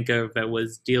can think of that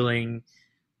was dealing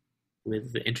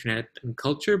with the internet and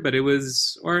culture, but it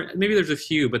was, or maybe there's a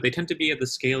few, but they tend to be at the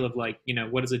scale of like,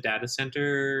 what is a data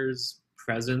center's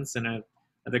presence in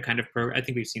another kind of program. I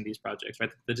think we've seen these projects,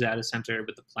 right? The data center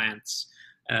with the plants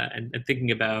and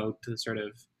thinking about the sort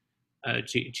of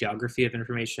geography of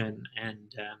information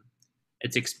and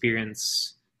its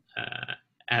experience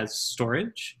as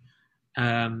storage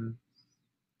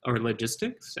or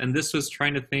logistics. And this was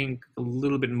trying to think a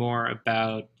little bit more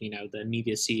about, the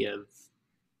immediacy of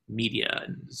media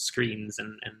and screens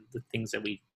and the things that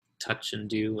we touch and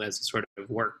do as a sort of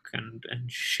work and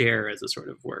share as a sort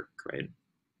of work, right?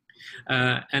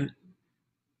 And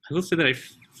I will say that I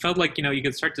felt like, you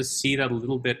could start to see that a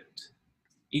little bit.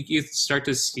 You start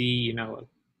to see, a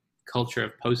culture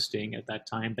of posting at that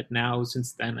time. But now,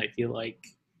 since then, I feel like,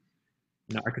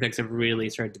 architects have really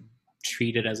started to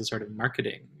treat it as a sort of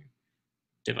marketing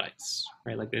device,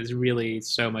 right? Like there's really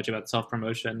so much about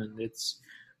self-promotion, and it's,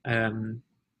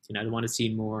 I want to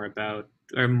see more about,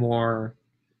 or more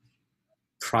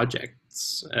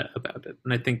projects about it.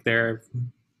 And I think there are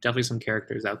definitely some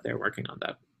characters out there working on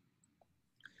that.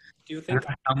 Do you think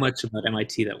how much about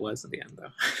MIT that was in the end,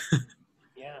 though?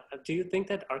 Yeah. Do you think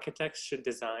that architects should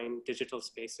design digital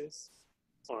spaces,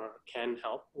 or can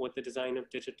help with the design of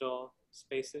digital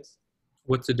spaces?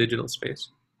 What's a digital space?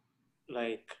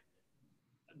 Like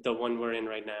the one we're in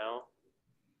right now,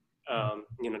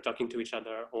 talking to each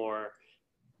other, or,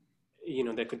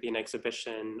 there could be an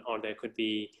exhibition, or there could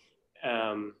be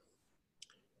an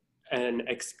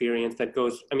experience that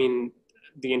goes,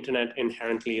 the internet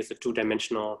inherently is a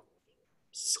two-dimensional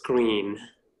screen.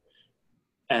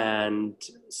 And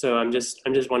so I'm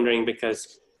just wondering,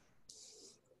 because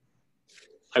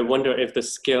I wonder if the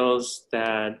skills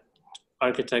that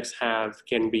architects have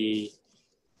can be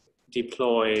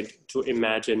deployed to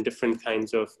imagine different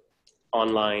kinds of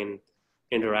online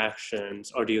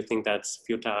interactions, or do you think that's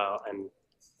futile? And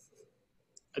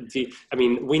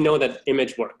we know that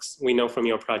image works. We know from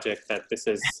your project that this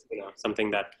is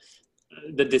something that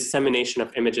the dissemination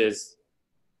of images,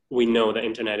 we know the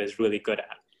internet is really good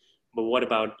at. but what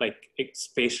about like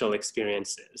spatial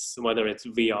experiences, whether it's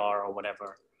VR or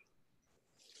whatever?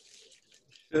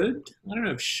 Should? I don't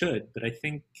know if should, but I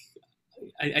think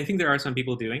there are some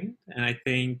people doing it, and I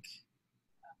think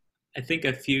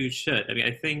a few should. I mean,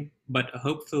 I think, but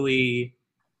hopefully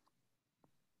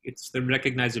it's the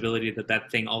recognizability that that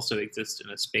thing also exists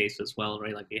in a space as well,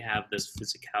 right? Like we have this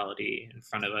physicality in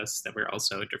front of us that we're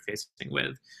also interfacing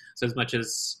with. So as much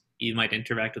as you might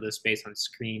interact with a space on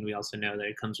screen, we also know that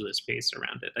it comes with a space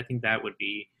around it. I think that would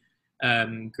be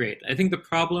great. I think the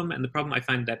problem I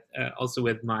find that also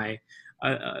with my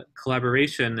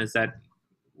collaboration is that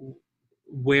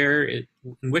in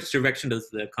which direction does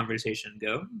the conversation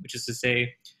go? Which is to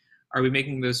say, are we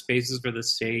making those spaces for the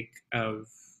sake of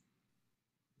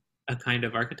a kind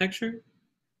of architecture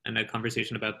and a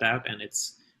conversation about that and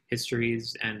its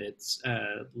histories and its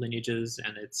lineages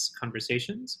and its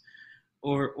conversations?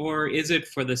 Or is it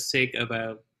for the sake of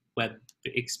a web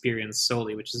experience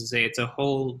solely, which is to say it's a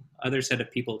whole other set of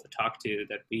people to talk to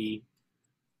that we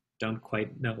don't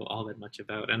quite know all that much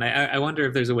about? And I wonder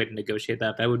if there's a way to negotiate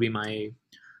that. That would be my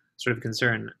sort of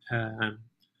concern.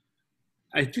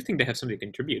 I do think they have something to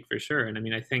contribute for sure. And I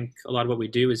mean, I think a lot of what we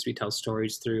do is we tell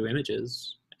stories through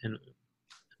images, and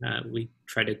we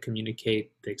try to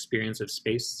communicate the experience of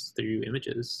space through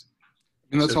images.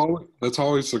 And that's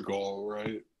always the goal,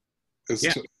 right?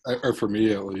 Or for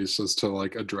me at least, is to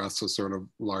like address a sort of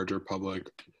larger public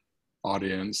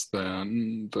audience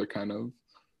than the kind of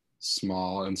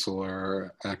small,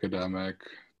 insular, academic,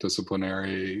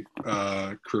 disciplinary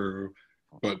crew.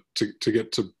 But to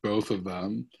get to both of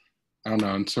them, I don't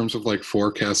know, in terms of like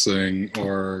forecasting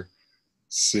or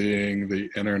seeing the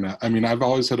internet. I mean, I've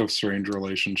always had a strange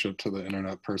relationship to the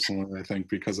internet personally, I think,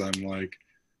 because I'm like,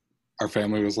 our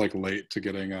family was like late to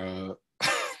getting a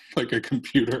like a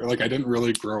computer. Like I didn't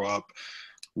really grow up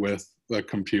with the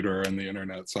computer and the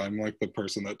internet. So I'm like the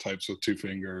person that types with two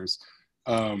fingers.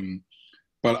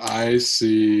 But I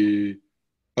see,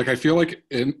 like, I feel like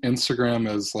Instagram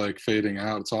is like fading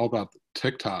out. It's all about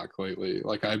TikTok lately.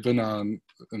 Like in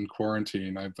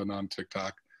quarantine, I've been on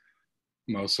TikTok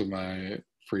most of my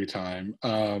free time.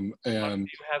 And do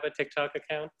you have a TikTok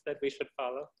account that we should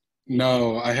follow?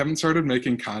 No, I haven't started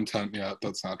making content yet.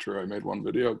 That's not true. I made one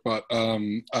video, but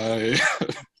A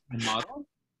model?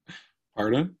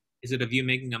 Pardon? Is it of you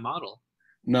making a model?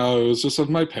 No, it was just of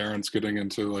my parents getting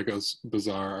into like a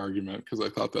bizarre argument because I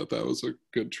thought that was a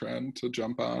good trend to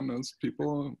jump on as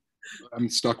people. I'm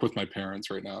stuck with my parents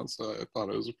right now, so I thought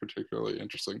it was a particularly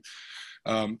interesting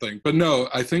thing. But no,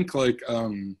 I think like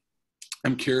I'm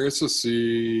curious to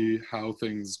see how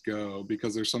things go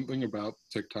because there's something about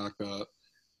TikTok that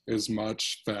is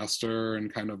much faster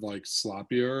and kind of like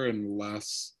sloppier and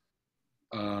less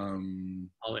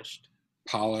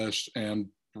polished and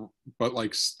but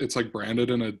like it's like branded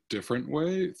in a different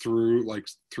way through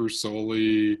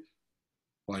solely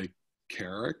like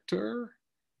character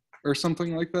or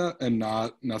something like that, and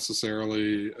not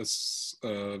necessarily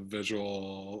a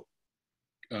visual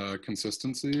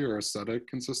consistency or aesthetic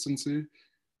consistency,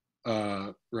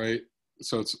 right?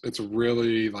 So it's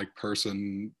really like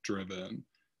person driven,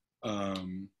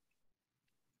 and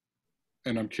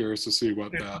I'm curious to see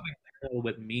what that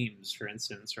with memes, for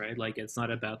instance, right? Like it's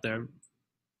not about the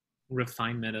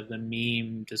refinement of the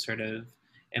meme to sort of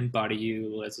embody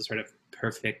you as a sort of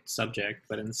perfect subject,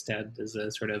 but instead as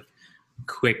a sort of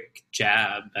quick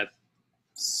jab at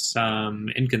some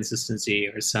inconsistency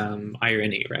or some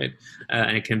irony, right?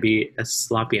 And it can be as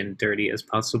sloppy and dirty as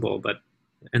possible, but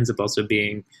ends up also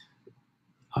being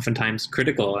oftentimes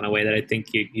critical in a way that I think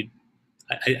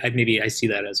maybe I see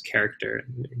that as character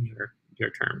in your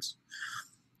terms.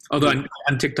 Although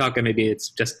on TikTok, maybe it's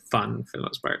just fun for the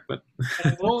most part. But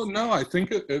well, no, I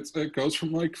think it goes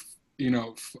from like, you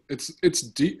know, it's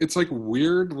deep. It's like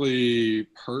weirdly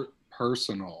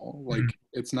personal. Like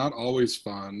it's not always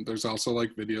fun. There's also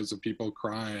like videos of people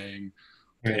crying,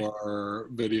 right, or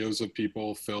videos of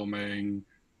people filming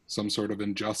some sort of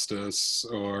injustice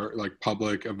or like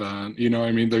public event. You know,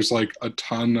 I mean, there's like a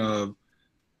ton of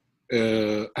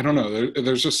I don't know.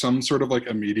 There's just some sort of like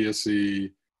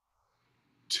immediacy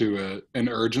to it, and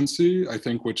urgency, I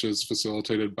think, which is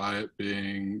facilitated by it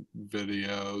being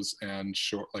videos and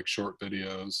short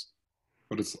videos.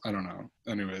 But it's, I don't know.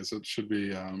 Anyways, it should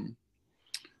be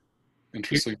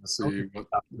interesting to see what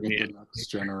the next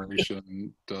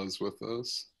generation does with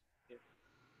this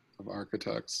of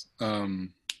architects.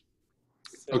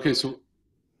 Okay, so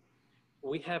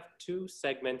we have two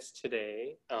segments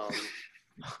today.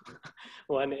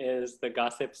 One is the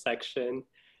gossip section,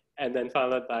 and then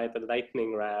followed by the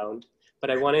lightning round. But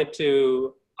I wanted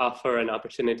to offer an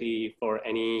opportunity for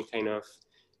any kind of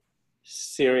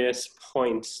serious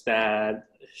points that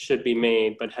should be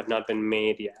made but have not been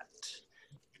made yet.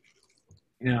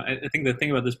 You know, I think the thing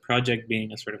about this project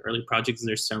being a sort of early project is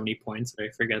there's so many points that I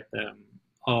forget them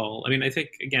all. I mean, I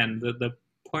think, again, the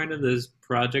point of this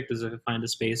project is to find a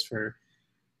space for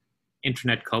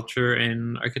internet culture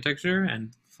in architecture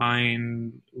and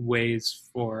find ways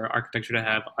for architecture to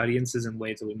have audiences in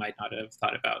ways that we might not have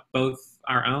thought about, both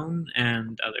our own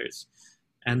and others.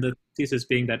 And the thesis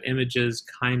being that images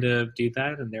kind of do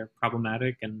that, and they're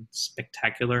problematic and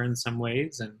spectacular in some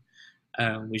ways, and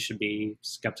we should be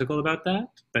skeptical about that,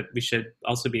 but we should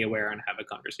also be aware and have a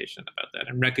conversation about that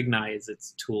and recognize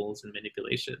its tools and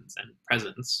manipulations and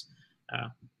presence.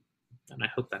 And I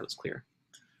hope that was clear.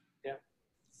 Yeah,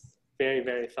 very,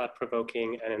 very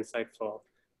thought-provoking and insightful.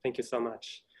 Thank you so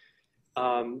much.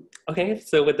 Okay,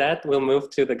 so with that, we'll move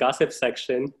to the gossip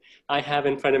section. I have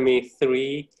in front of me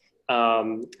 3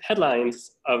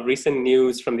 headlines of recent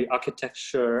news from the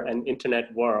architecture and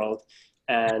internet world.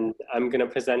 And I'm going to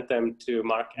present them to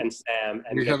Mark and Sam.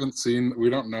 And we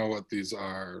don't know what these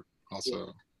are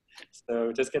also.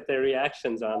 So just get their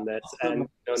reactions on this. And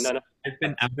I've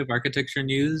been out of architecture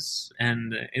news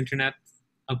and internet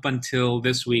up until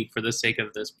this week for the sake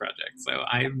of this project. So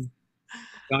I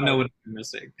don't know what I'm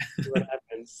missing. What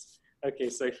happens? Okay,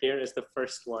 so here is the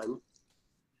first one.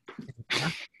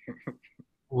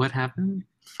 What happened?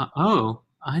 Oh,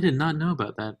 I did not know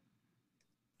about that.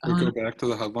 Go back to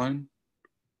the headline.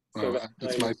 So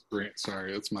it's my screen.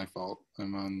 Sorry, it's my fault.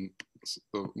 I'm on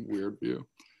the weird view.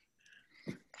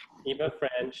 Eva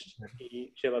French,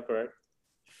 Gilbert,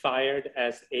 fired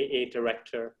as AA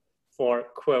director for,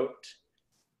 quote,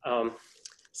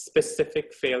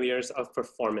 specific failures of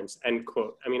performance, end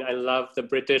quote. I mean, I love the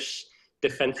British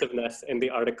defensiveness in the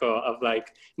article of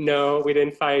like, no, we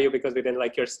didn't fire you because we didn't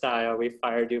like your style. We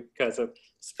fired you because of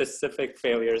specific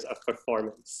failures of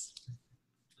performance.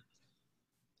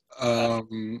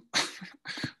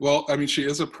 Well, I mean, she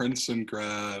is a Princeton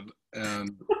grad,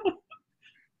 and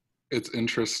it's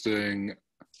interesting.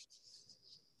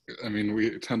 I mean,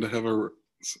 we tend to have a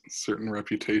certain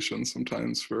reputation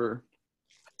sometimes for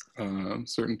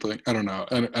certain things. I don't know.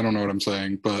 I don't know what I'm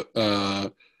saying, but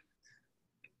I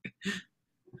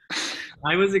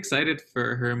was excited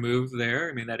for her move there.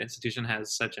 I mean, that institution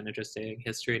has such an interesting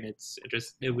history, and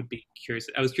it would be curious.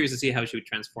 I was curious to see how she would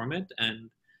transform it, and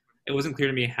it wasn't clear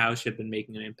to me how she had been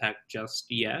making an impact just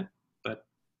yet, but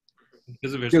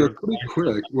because of her it's pretty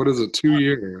quick. What is it, 2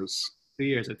 years? 2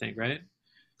 years, I think, right?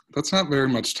 That's not very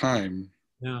much time.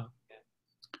 No.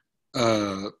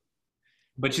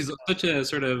 But she's such a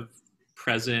sort of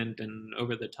present and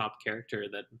over-the-top character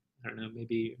that, I don't know,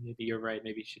 maybe you're right.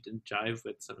 Maybe she didn't jive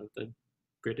with some of the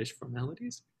British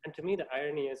formalities. And to me, the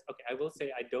irony is, okay, I will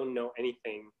say I don't know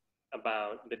anything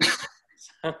about the details.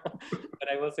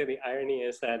 But I will say the irony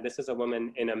is that this is a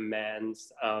woman in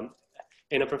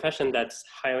in a profession that's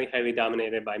highly, highly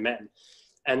dominated by men.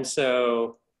 And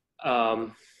so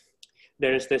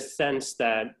there's this sense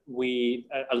that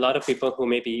a lot of people who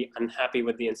may be unhappy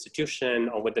with the institution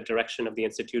or with the direction of the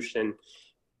institution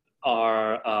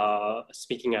are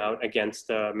speaking out against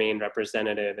the main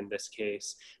representative in this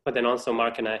case. But then also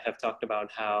Mark and I have talked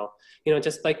about how,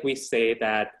 just like we say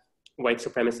that white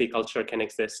supremacy culture can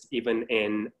exist even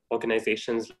in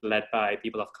organizations led by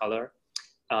people of color.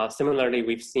 Similarly,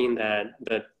 we've seen that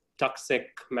the toxic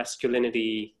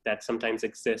masculinity that sometimes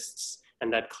exists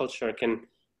and that culture can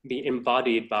be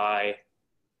embodied by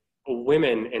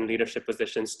women in leadership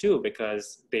positions too,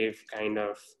 because they've kind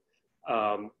of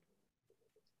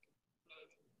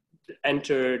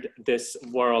entered this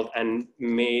world and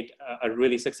made a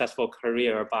really successful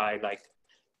career by like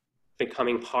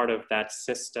becoming part of that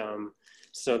system.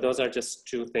 So those are just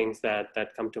 2 things that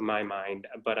come to my mind,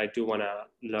 but I do want to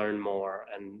learn more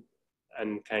and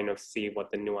kind of see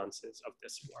what the nuances of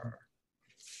this were.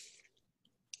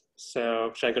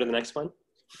 So should I go to the next one?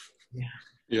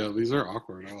 Yeah, these are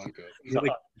awkward. I like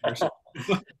it.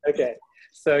 Okay,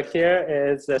 so here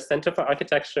is the Center for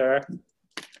Architecture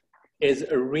is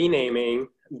renaming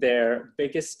their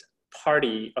biggest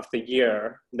party of the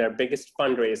year, their biggest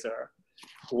fundraiser,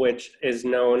 which is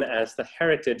known as the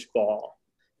Heritage Ball.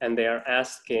 And they are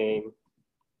asking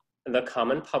the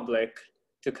common public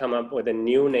to come up with a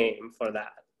new name for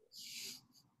that.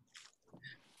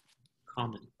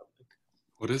 Common public.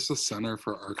 What is the Center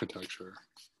for Architecture?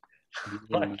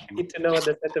 I need to know what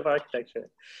the Center for Architecture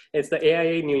is. It's the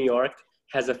AIA New York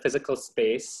has a physical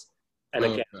space and a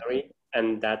gallery,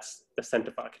 and that's the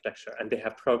Center for Architecture. And they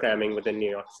have programming within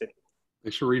New York City. They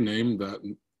should rename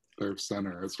their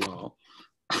center as well.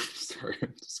 Sorry,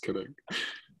 just kidding.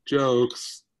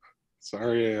 Jokes.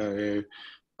 Sorry, AIA.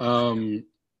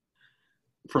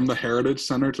 from the Heritage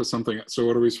Center to something. So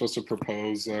what are we supposed to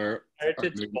propose there?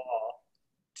 Heritage Ball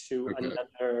to Okay.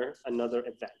 another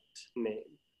event name.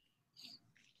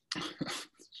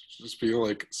 Just be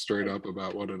like straight up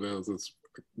about what it is. It's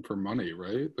for money,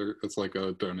 right? It's like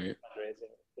a donate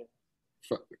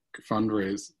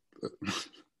fundraise,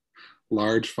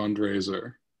 large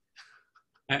fundraiser.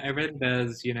 I read it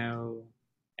as, you know,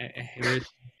 a heritage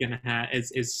gonna have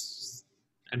is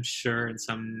I'm sure in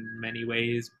many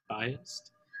ways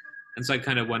biased. And so I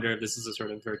kind of wonder if this is a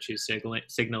sort of virtue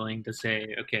signaling to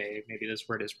say, okay, maybe this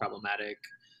word is problematic.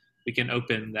 We can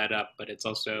open that up, but it's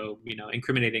also, you know,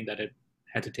 incriminating that it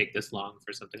had to take this long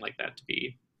for something like that to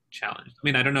be challenged. I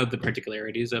mean, I don't know the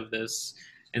particularities of this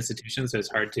institution, so it's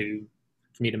hard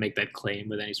for me to make that claim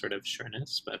with any sort of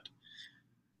sureness, but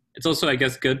it's also, I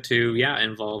guess, good to,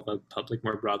 involve the public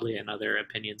more broadly and other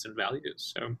opinions and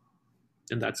values. So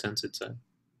in that sense, it's a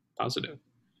positive.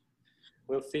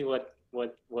 We'll see what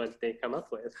they come up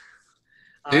with.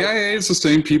 AIA is the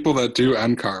same people that do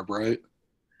NCARB, right?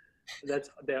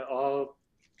 They're all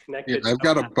connected. Yeah, I've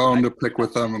got a bone to pick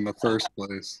with them in the first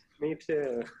place. Me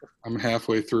too. I'm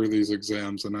halfway through these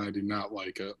exams and I do not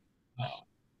like it.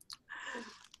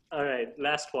 All right,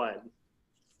 last one.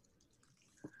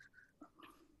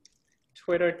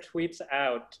 Twitter tweets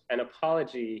out an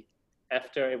apology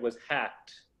after it was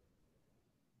hacked.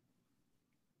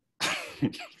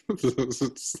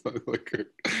 It's like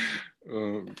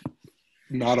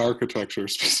not architecture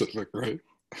specific, right?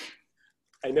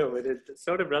 I know, but it's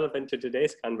sort of relevant to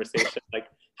today's conversation. Like,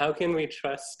 how can we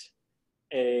trust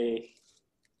I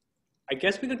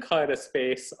guess we could call it a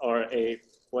space or a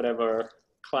whatever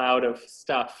cloud of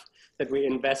stuff that we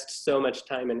invest so much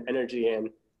time and energy in,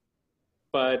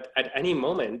 but at any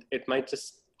moment it might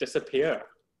just disappear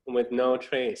with no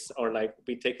trace or like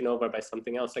be taken over by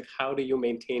something else. Like, how do you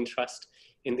maintain trust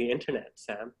in the internet,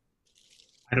 Sam?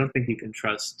 I don't think you can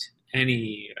trust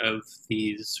any of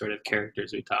these sort of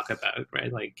characters we talk about,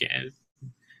 right? Like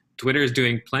Twitter is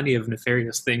doing plenty of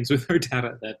nefarious things with our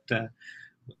data that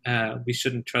we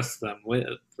shouldn't trust them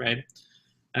with, right?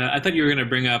 I thought you were going to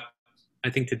bring up, I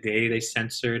think today they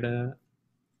censored or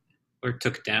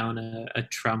took down a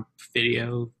Trump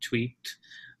video tweet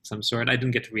of some sort. I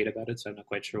didn't get to read about it, so I'm not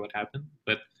quite sure what happened.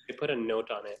 But they put a note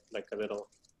on it, like a little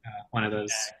one of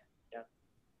those. Yeah.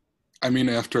 I mean,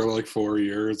 after like 4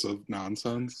 years of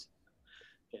nonsense.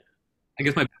 Yeah. I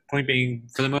guess my point being,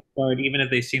 for the most part, even if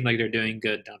they seem like they're doing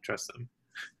good, don't trust them.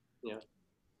 Yeah.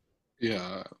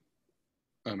 Yeah,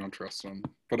 I don't trust them,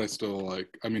 but I still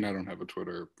I mean, I don't have a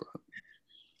Twitter, but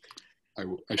I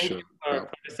Thank should. you for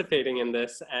participating in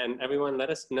this, and everyone, let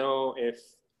us know if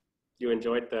you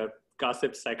enjoyed the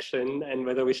gossip section and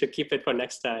whether we should keep it for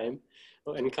next time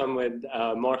and come with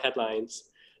more headlines.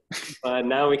 But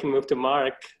now we can move to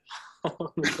Mark.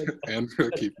 Andrea,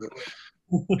 keep it.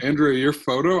 Andrea, your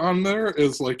photo on there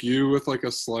is like you with like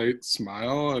a slight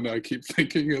smile, and I keep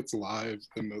thinking it's live,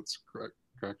 and that's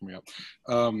cracking me up.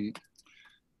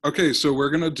 Okay, so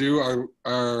we're gonna do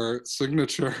our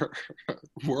signature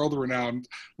world-renowned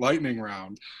lightning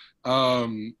round. So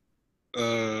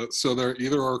they're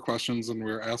either or questions, and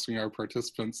we're asking our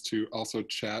participants to also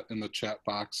chat in the chat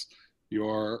box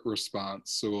your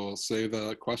response. So we'll say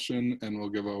the question and we'll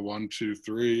give a 1, 2,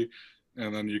 3,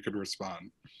 and then you could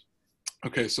respond.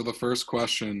 Okay, so the first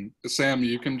question, Sam,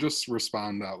 you can just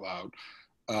respond out loud.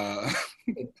 Pass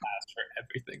for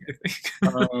everything, I think.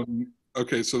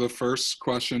 Okay, so the first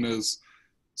question is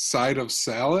side of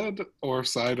salad or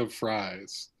side of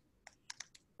fries?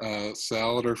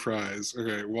 Salad or fries?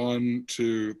 Okay, 1,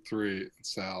 2, 3,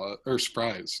 salad or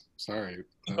fries. Sorry,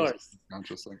 of course.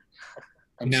 Conscious thing.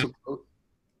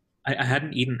 I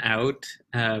hadn't eaten out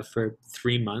for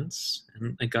 3 months,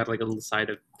 and I got like a little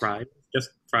side of fries, just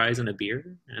fries and a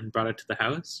beer, and brought it to the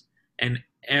house. And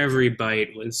every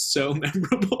bite was so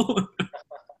memorable.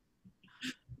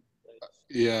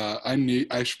 Yeah, I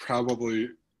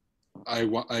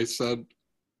said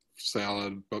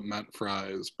salad but meant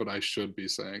fries, but I should be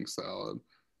saying salad.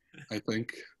 I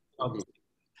think.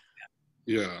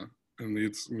 Yeah, I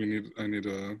need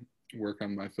to work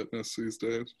on my fitness these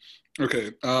days.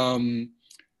 Okay,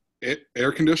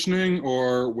 air conditioning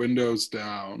or windows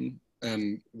down,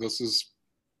 and this is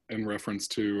in reference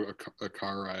to a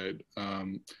car ride.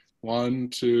 1,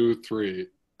 2, 3.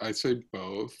 I say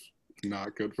both.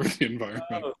 Not good for the environment.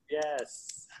 Oh,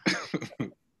 yes.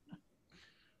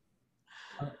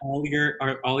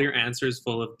 Are all your answers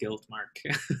full of guilt, Mark?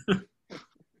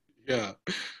 Yeah,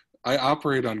 I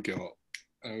operate on guilt.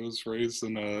 I was raised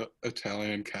in a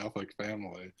Italian Catholic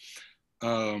family.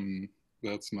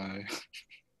 That's my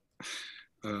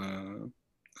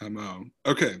MO.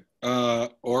 Okay.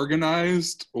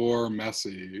 Organized or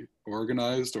messy?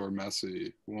 Organized or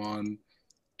messy? 1,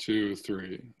 2,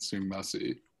 3. Seem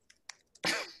messy.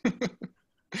 I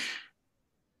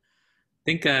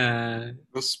think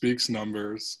This speaks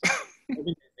numbers.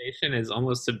 organization is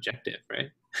almost subjective,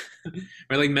 right?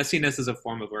 Or like messiness is a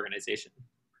form of organization.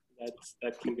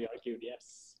 That can be argued,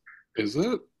 yes. Is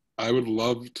it? I would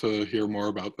love to hear more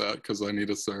about that because I need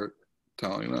to start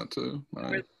telling that to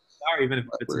my Even if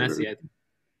it's messy, I think.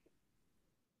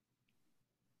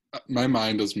 My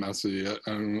mind is messy.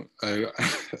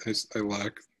 I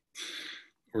lack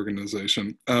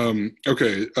organization.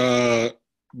 Okay.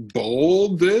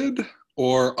 Bolded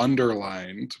or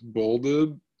underlined?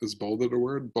 Bolded, is bolded a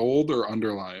word? Bold or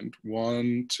underlined?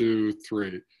 1, 2,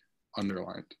 3.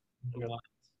 Underlined. Underline.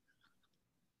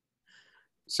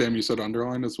 Sam, you said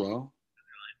underlined as well?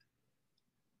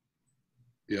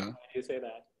 Yeah. Why do you say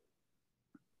that?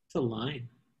 It's a line.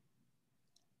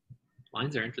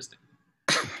 Lines are interesting.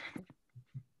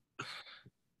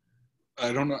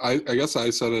 I don't know. I guess I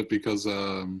said it because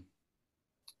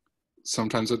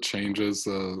sometimes it changes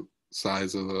the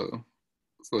size of the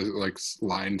like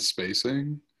line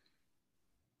spacing,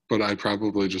 but I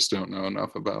probably just don't know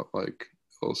enough about like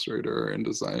Illustrator and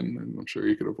InDesign, and I'm sure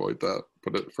you could avoid that,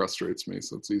 but it frustrates me,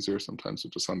 so it's easier sometimes to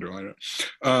just underline it.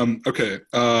 Okay.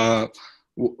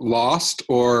 Lost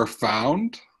or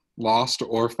found? Lost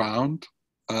or found?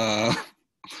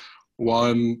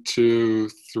 1, 2,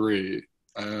 3.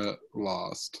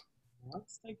 Lost.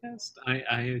 Lost, I guess.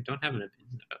 I don't have an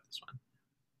opinion about this one.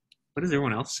 What does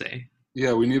everyone else say?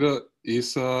 Yeah, we need a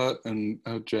Isa and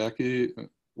Jackie.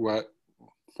 What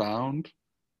found?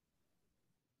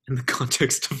 In the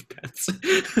context of pets.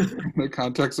 In the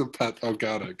context of pet. Oh,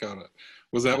 got it.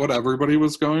 Was that what everybody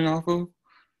was going off of?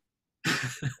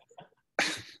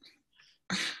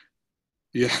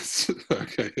 Yes.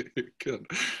 Okay, good.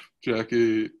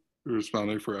 Jackie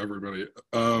responding for everybody.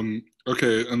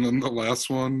 Okay, and then the last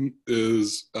one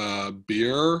is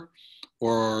beer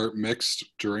or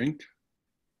mixed drink.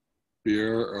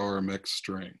 Beer or mixed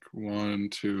drink. 1,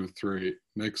 2, 3.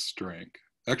 Mixed drink.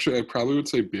 Actually, I probably would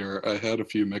say beer. I had a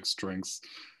few mixed drinks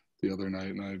the other night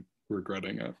and I'm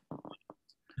regretting it.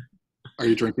 Are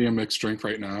you drinking a mixed drink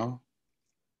right now?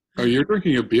 Oh, you're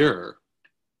drinking a beer.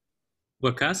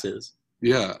 What Cass is?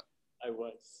 Yeah. I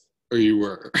was. Or you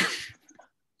were.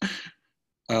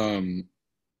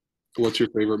 What's your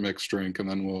favorite mixed drink? And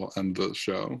then we'll end the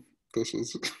show. This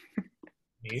is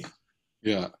Me?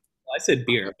 yeah. I said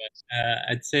beer, but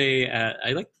I'd say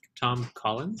I like Tom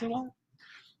Collins a lot.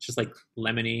 It's just like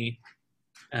lemony,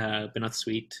 but not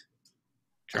sweet.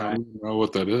 I Dry. don't even know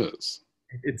what that is.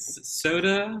 It's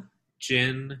soda,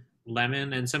 gin,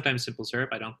 lemon, and sometimes simple syrup.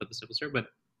 I don't put the simple syrup, but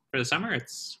for the summer,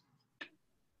 it's a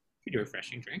pretty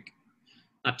refreshing drink.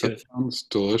 Not too. That sounds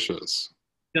delicious.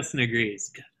 Justin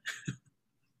agrees.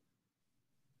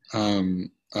 I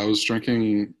was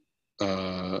drinking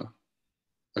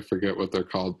I forget what they're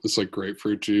called. It's like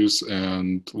grapefruit juice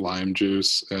and lime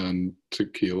juice and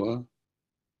tequila.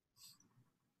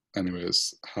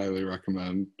 Anyways, highly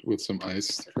recommend with some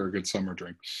ice for a good summer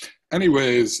drink.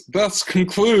 Anyways, that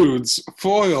concludes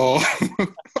Foil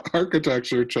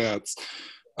Architecture Chats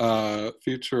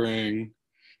featuring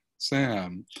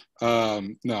Sam.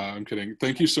 No, I'm kidding.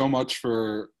 Thank you so much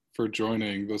for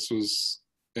joining. This was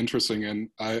interesting, and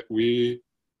we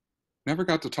never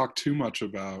got to talk too much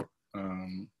about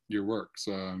your work,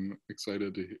 so I'm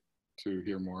excited to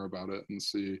hear more about it and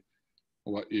see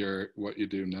what you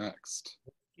do next.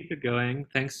 Keep it going.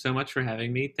 Thanks so much for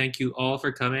having me. Thank you all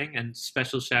for coming, and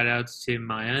special shout outs to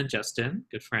Maya and Justin,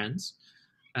 good friends,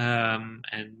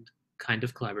 and kind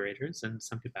of collaborators in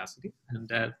some capacity.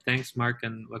 And thanks, Mark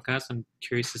and Wakas. I'm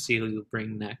curious to see who you'll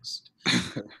bring next.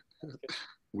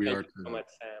 We Thank are you so much,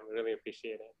 Sam. We really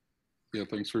appreciate it. Yeah,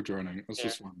 thanks for joining. This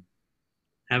was fun.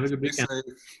 Have a good Stay weekend.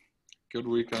 safe. Good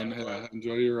weekend. Yeah,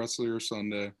 enjoy your rest of your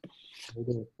Sunday.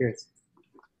 Cheers.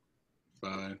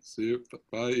 Bye. See you.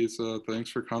 Bye, Isa. Thanks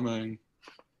for coming.